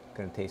 It's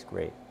gonna taste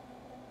great.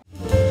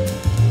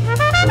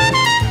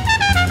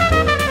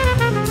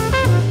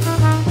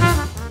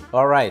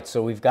 All right,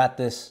 so we've got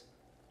this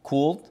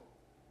cooled,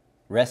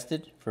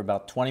 rested for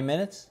about 20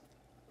 minutes.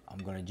 I'm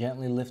gonna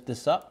gently lift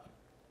this up.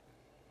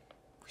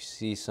 We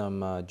see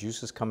some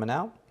juices coming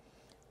out.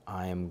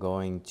 I am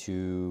going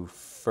to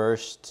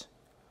first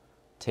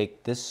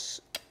take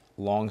this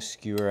long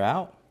skewer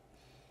out.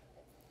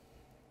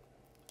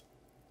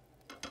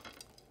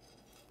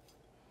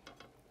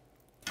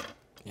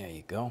 There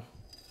you go.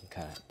 You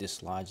kind of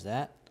dislodge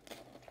that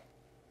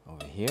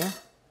over here.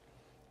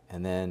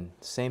 And then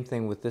same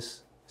thing with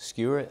this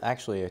skewer.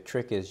 Actually, a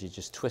trick is you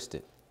just twist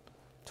it.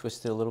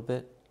 Twist it a little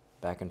bit,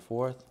 back and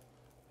forth.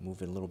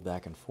 Move it a little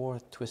back and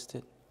forth, twist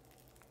it.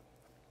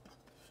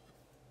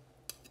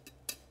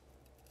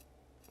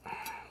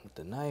 With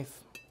the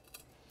knife.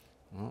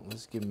 Well,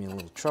 this is giving me a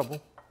little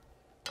trouble.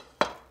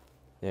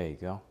 There you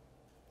go.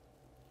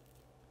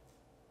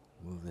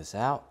 Move this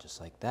out just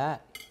like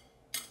that.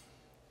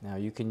 Now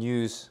you can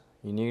use,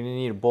 you're going to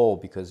need a bowl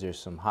because there's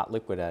some hot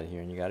liquid out of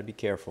here and you got to be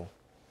careful.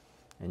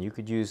 And you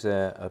could use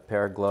a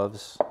pair of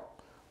gloves,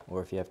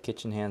 or if you have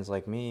kitchen hands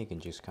like me, you can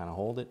just kind of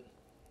hold it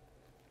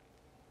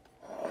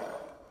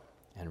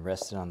and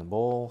rest it on the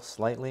bowl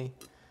slightly.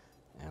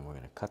 And we're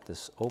going to cut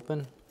this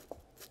open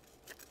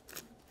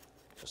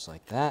just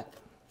like that.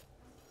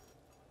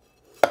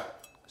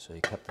 So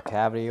you cut the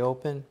cavity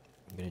open.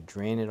 I'm going to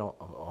drain it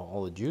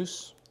all the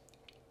juice.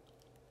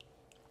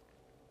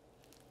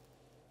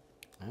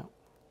 Yep.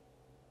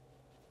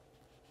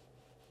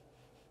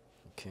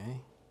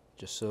 Okay,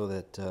 just so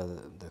that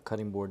the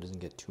cutting board doesn't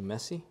get too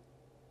messy.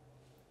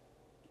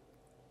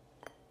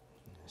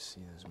 Let's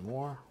see, there's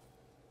more.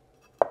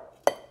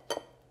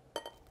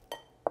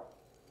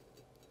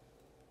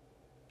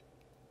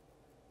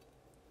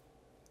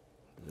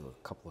 Do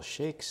a couple of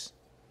shakes.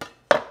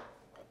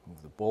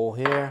 Move the bowl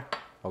here.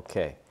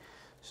 Okay,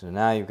 so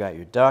now you've got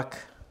your duck,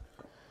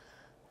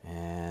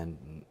 and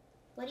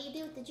what do you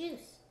do with the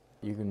juice?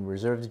 You can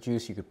reserve the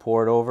juice. You could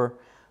pour it over,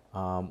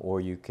 or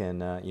you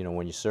can, you know,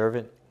 when you serve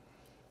it.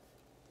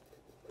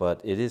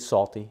 But it is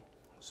salty,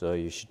 so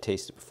you should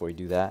taste it before you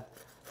do that.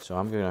 So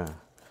I'm gonna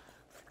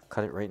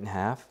cut it right in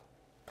half.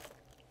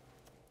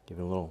 Give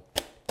it a little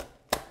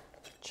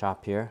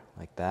chop here,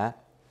 like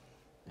that,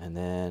 and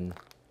then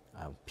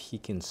I'll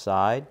peek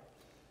inside.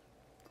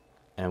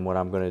 And what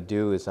I'm going to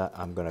do is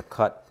I'm going to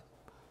cut,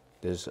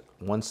 there's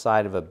one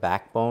side of a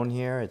backbone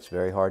here. It's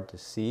very hard to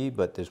see,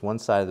 but there's one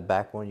side of the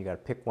backbone. You got to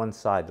pick one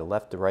side, the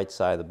left, the right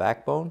side of the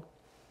backbone,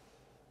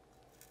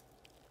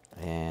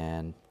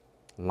 and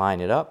line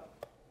it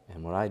up.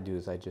 And what I do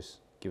is I just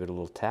give it a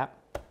little tap.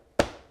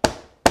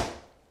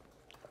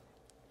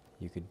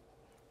 You could,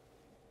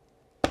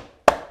 a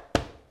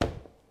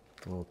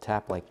little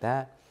tap like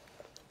that.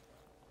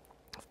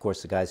 Of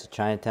course, the guys at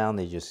Chinatown,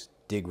 they just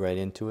dig right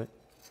into it.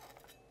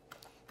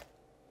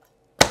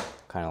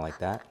 Kind of like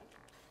that.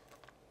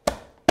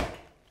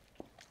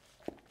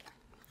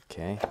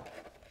 Okay.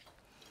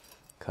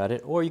 Cut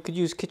it, or you could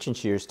use kitchen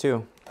shears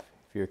too,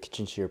 if you're a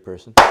kitchen shear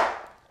person.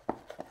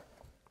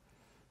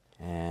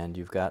 And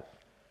you've got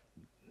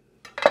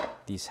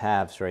these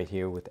halves right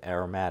here with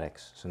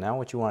aromatics. So now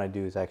what you want to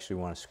do is actually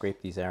want to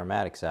scrape these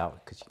aromatics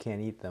out because you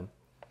can't eat them.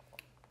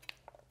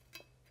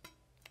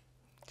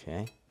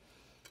 Okay.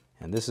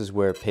 And this is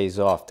where it pays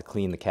off to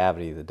clean the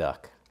cavity of the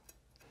duck.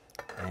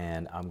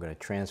 And I'm going to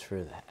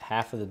transfer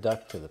half of the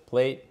duck to the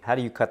plate. How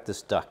do you cut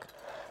this duck?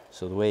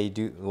 So the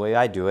way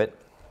I do it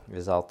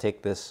is I'll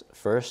take this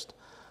first.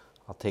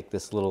 I'll take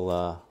this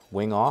little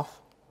wing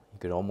off. You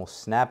could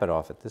almost snap it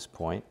off at this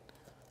point.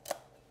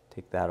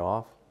 Take that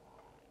off.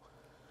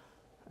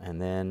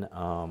 And then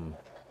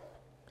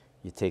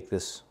you take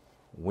this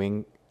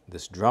wing,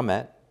 this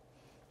drumette,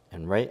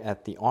 and right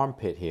at the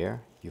armpit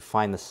here, you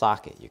find the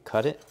socket. You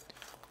cut it,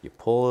 you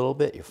pull a little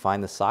bit, you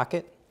find the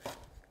socket,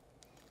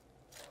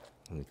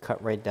 and you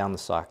cut right down the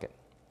socket.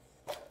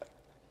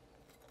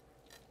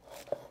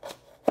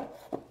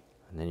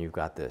 And then you've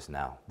got this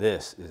now.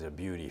 This is a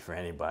beauty for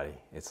anybody.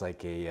 It's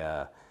like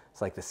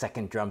it's like the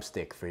second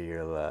drumstick for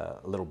your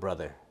little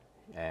brother.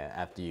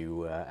 After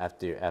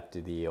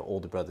the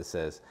older brother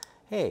says,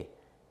 "Hey,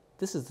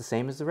 this is the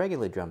same as the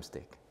regular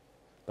drumstick,"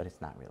 but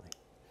it's not really.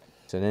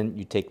 So then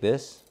you take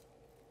this,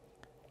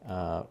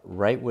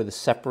 right where the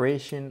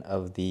separation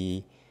of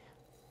the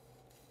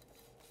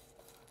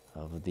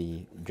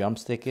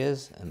drumstick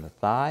is and the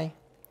thigh.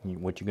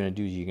 What you're going to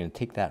do is you're going to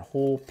take that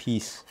whole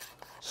piece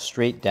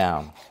straight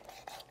down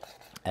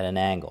at an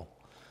angle,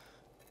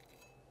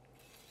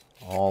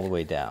 all the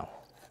way down,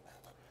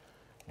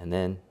 and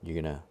then you're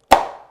going to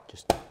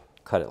just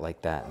cut it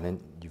like that, and then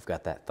you've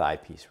got that thigh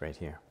piece right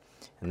here,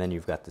 and then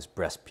you've got this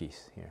breast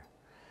piece here.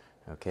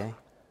 Okay,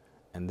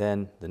 and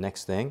then the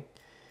next thing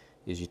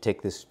is you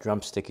take this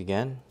drumstick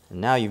again, and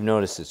now you've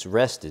noticed it's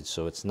rested,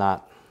 so it's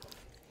not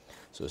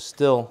So it's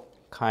still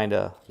kind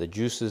of, the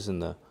juices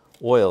and the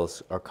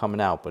oils are coming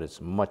out, but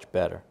it's much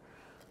better.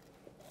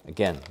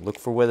 Again, look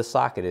for where the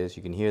socket is.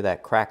 You can hear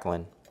that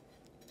crackling.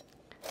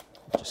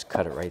 Just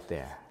cut it right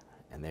there.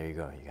 And there you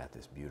go. You got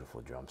this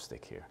beautiful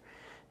drumstick here.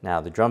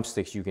 Now, the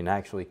drumsticks, you can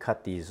actually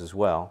cut these as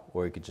well,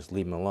 or you could just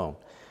leave them alone.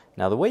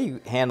 Now, the way you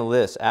handle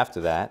this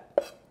after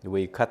that, the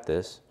way you cut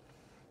this,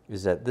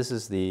 is that this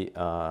is the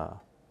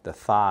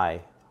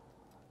thigh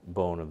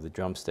bone of the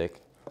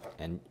drumstick.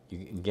 And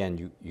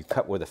you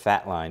cut where the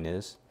fat line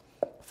is.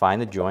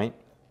 Find the joint.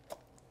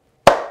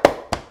 And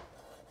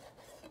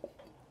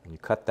you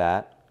cut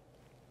that.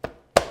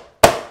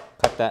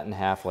 Cut that in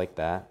half like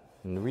that.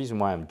 And the reason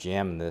why I'm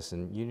jamming this,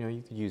 and you know,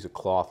 you could use a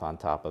cloth on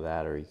top of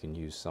that, or you can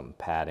use some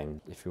padding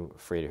if you're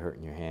afraid of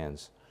hurting your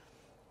hands.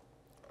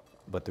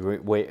 But the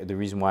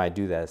reason why I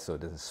do that is so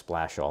it doesn't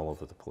splash all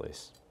over the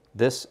place.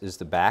 This is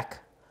the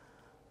back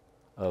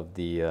of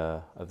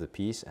the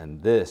piece,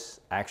 and this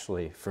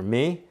actually, for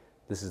me,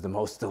 this is the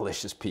most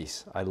delicious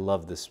piece. I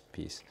love this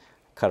piece.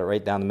 Cut it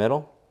right down the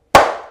middle,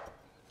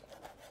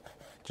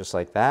 just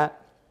like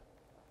that,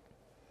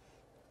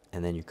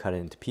 and then you cut it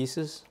into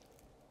pieces.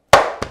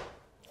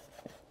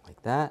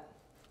 Like that.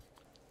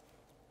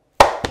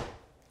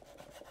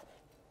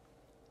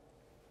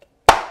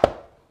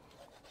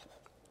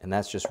 And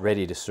that's just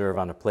ready to serve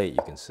on a plate,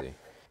 you can see.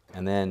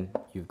 And then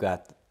you've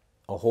got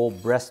a whole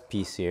breast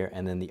piece here,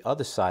 and then the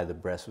other side of the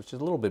breast, which is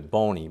a little bit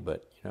bony,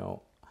 but you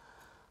know,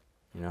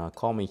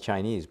 call me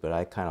Chinese, but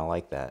I kind of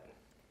like that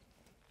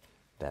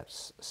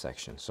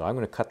section. So I'm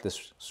going to cut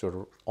this sort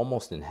of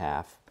almost in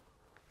half.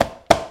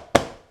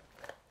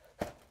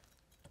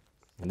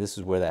 And this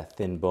is where that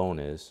thin bone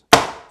is.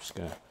 Just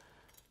going to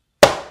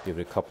give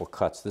it a couple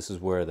cuts. This is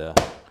where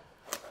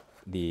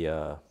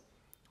the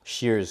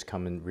shears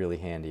come in really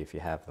handy if you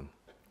have them.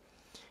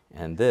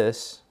 And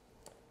this,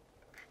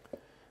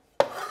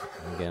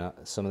 again,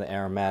 some of the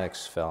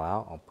aromatics fell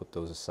out. I'll put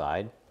those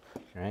aside,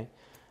 right?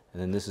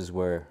 And then this is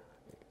where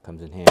it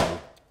comes in handy.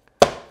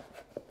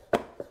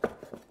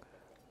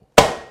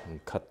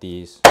 And cut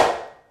these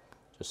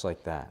just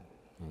like that.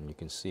 And you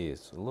can see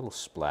it's a little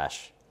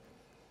splash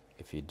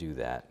if you do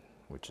that,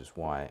 which is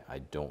why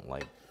I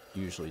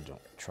usually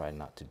don't try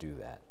not to do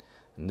that.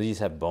 And these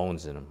have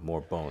bones in them,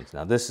 more bones.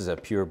 Now this is a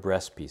pure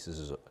breast piece. This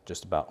is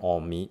just about all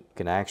meat. You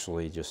can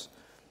actually just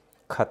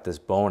cut this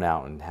bone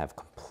out and have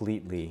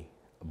completely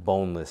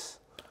boneless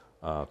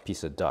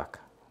piece of duck.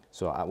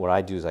 So what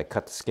I do is I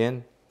cut the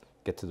skin,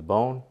 get to the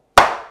bone,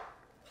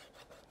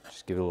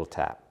 just give it a little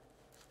tap.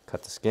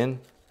 Cut the skin,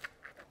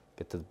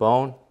 get to the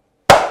bone,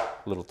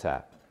 little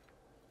tap,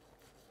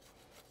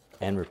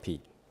 and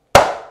repeat.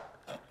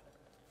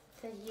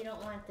 So you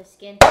don't want the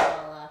skin to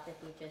fall off if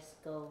you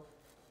just go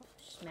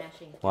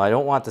smashing. Well, I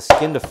don't want the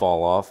skin to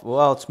fall off.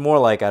 Well, it's more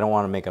like I don't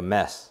want to make a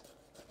mess.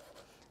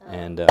 Oh.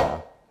 And,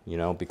 you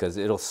know, because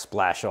it'll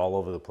splash all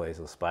over the place.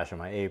 It'll splash on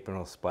my apron,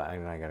 it'll splash,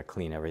 and I got to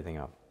clean everything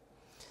up.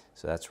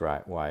 So that's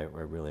right, why I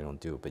really don't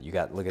do it. But you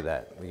got, look at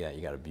that.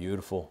 You got a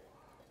beautiful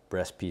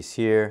breast piece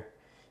here.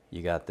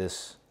 You got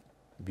this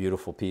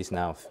beautiful piece.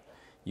 Now,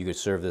 you could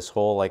serve this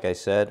whole, like I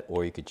said,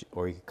 or you could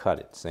cut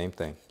it. Same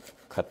thing.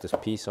 Cut this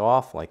piece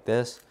off like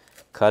this.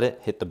 Cut it,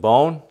 hit the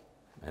bone,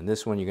 and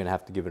this one you're going to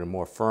have to give it a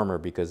more firmer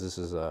because this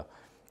is a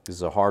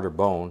harder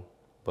bone,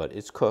 but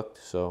it's cooked.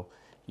 So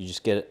you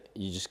just get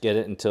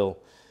it until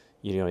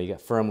you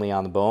get firmly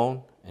on the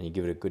bone, and you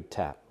give it a good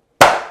tap,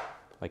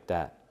 like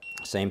that.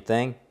 Same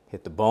thing,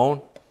 hit the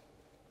bone,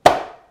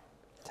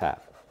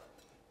 tap.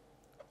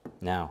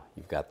 Now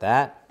you've got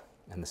that,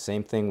 and the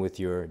same thing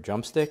with your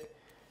drumstick.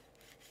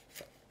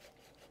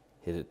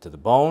 Hit it to the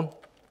bone.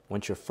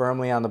 Once you're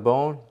firmly on the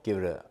bone, give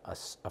it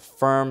a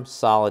firm,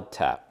 solid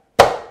tap,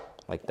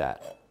 like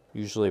that.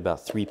 Usually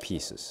about 3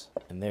 pieces.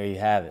 And there you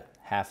have it,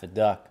 half a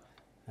duck.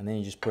 And then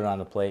you just put it on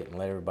the plate and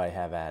let everybody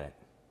have at it.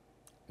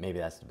 Maybe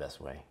that's the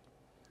best way.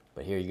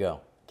 But here you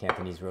go,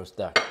 Cantonese roast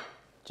duck,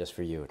 just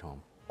for you at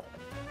home.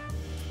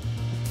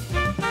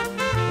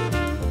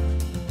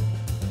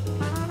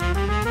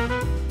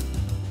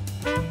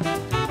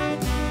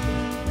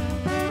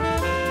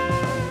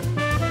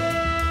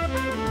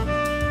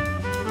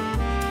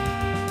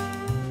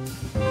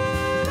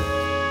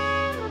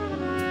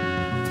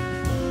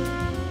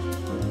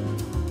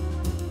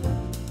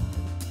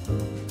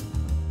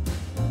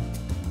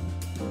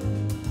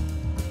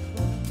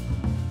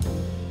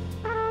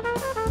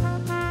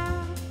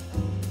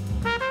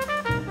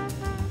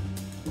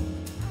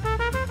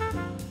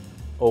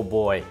 Oh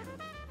boy,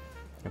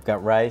 I've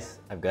got rice,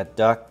 I've got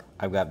duck,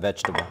 I've got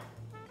vegetable,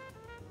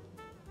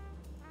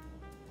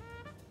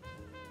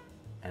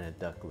 and a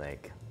duck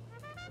leg.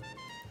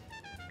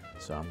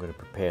 So I'm going to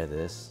prepare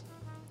this.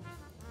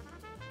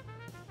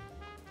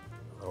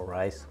 A little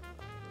rice.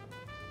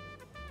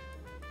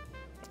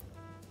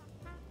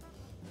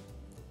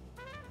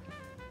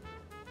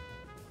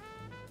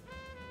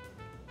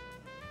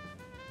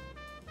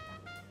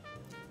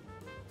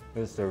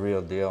 This is the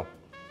real deal.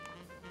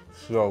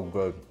 So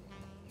good.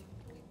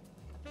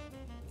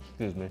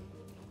 Excuse me.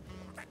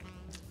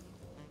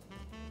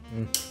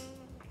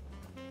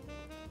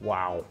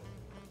 Wow.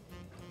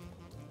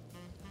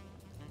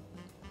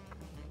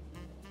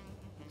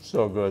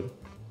 So good.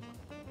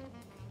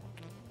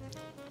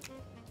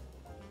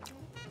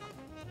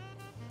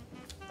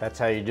 That's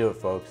how you do it,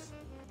 folks.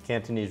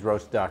 Cantonese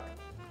roast duck.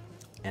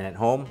 And at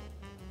home,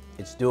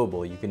 it's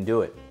doable. You can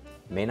do it.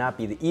 It may not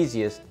be the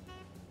easiest,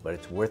 but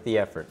it's worth the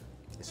effort,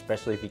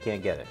 especially if you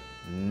can't get it.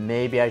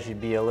 Maybe I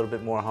should be a little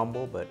bit more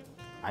humble, but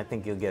I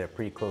think you'll get it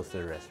pretty close to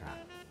the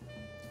restaurant,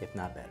 if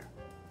not better.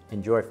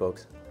 Enjoy,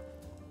 folks.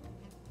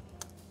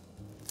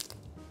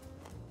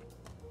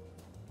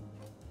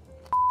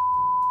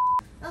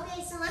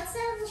 Okay, so let's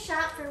set up the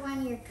shot for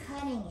when you're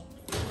cutting it.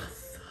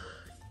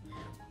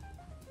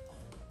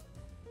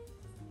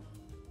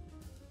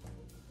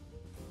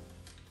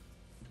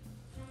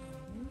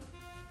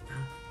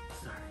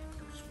 Sorry,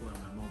 don't spoil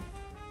my moment.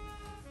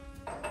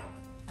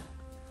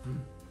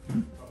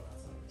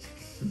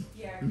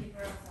 Yeah, keep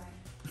her outside.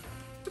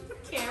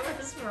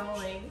 Camera's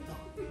rolling.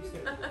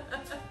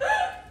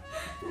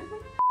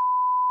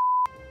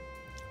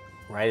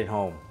 Right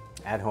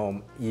at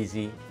home,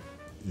 easy.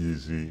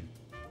 Easy.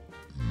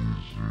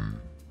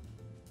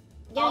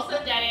 Also,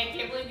 Daddy, I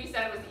can't believe you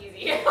said it was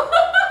easy.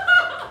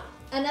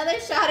 Another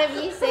shot of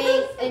you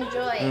saying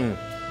enjoy.